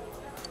I?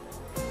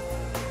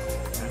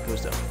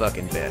 Nanako's the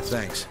fucking best.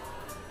 Thanks.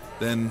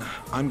 Then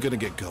I'm gonna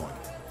get going.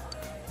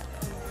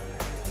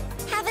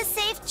 Have a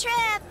safe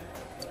trip.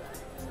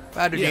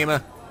 Bye,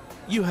 Dojima.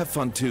 You have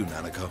fun too,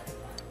 Nanako.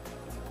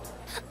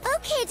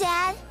 Okay,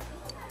 Dad.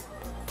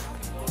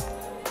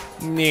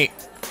 Neat.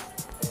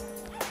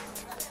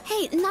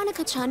 Hey,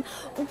 Nanako-chan,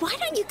 why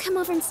don't you come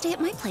over and stay at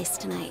my place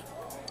tonight?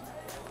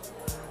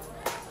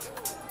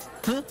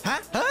 Huh?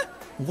 Huh?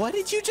 What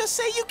did you just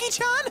say,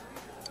 Yuki-chan?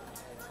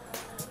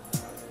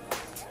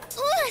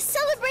 Ooh, a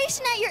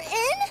celebration at your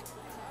inn?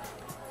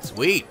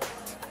 Sweet.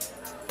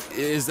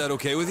 Is that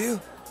okay with you?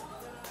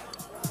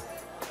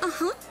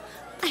 Uh-huh.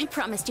 I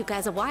promised you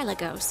guys a while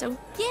ago, so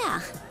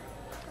yeah.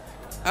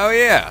 Oh,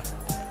 yeah.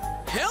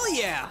 Hell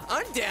yeah,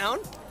 I'm down.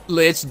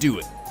 Let's do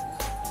it.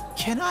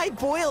 Can I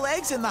boil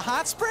eggs in the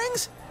hot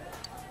springs?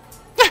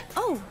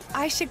 Oh,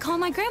 I should call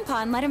my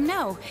grandpa and let him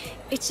know.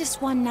 It's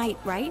just one night,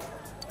 right?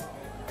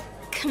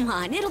 Come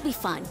on, it'll be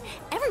fun.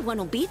 Everyone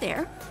will be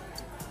there.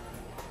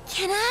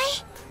 Can I?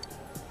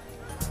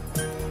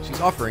 She's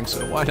offering,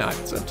 so why not?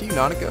 It's up to you,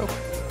 Nanako.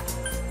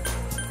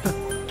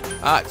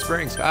 Hot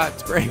springs, hot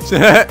springs.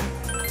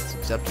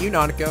 It's up to you,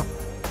 Nanako.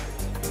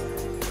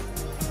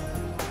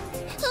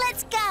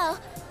 Let's go. I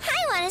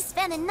want to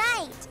spend a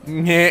night.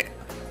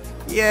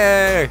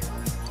 Yay!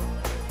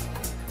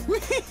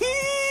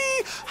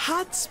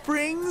 Hot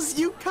springs,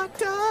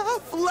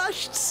 yukata,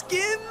 flushed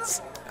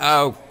skins.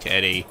 Oh,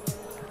 Teddy.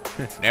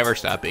 Never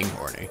stop being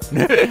horny.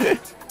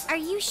 Are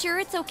you sure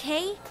it's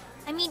okay?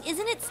 I mean,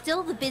 isn't it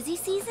still the busy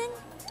season?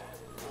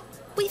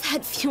 We've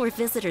had fewer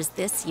visitors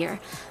this year.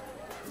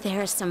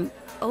 There are some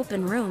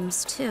open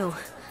rooms, too.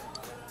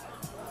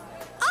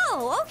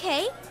 Oh,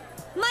 okay.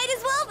 Might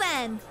as well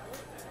then.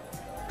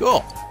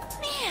 Cool.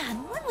 Man,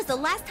 when was the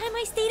last time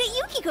I stayed at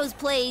Yukiko's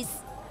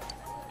place?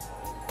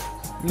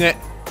 Nah.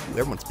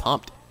 Everyone's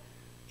pumped.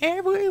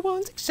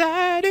 Everyone's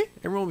excited.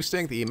 Everyone will be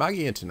staying at the Imagi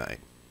Inn tonight.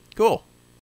 Cool.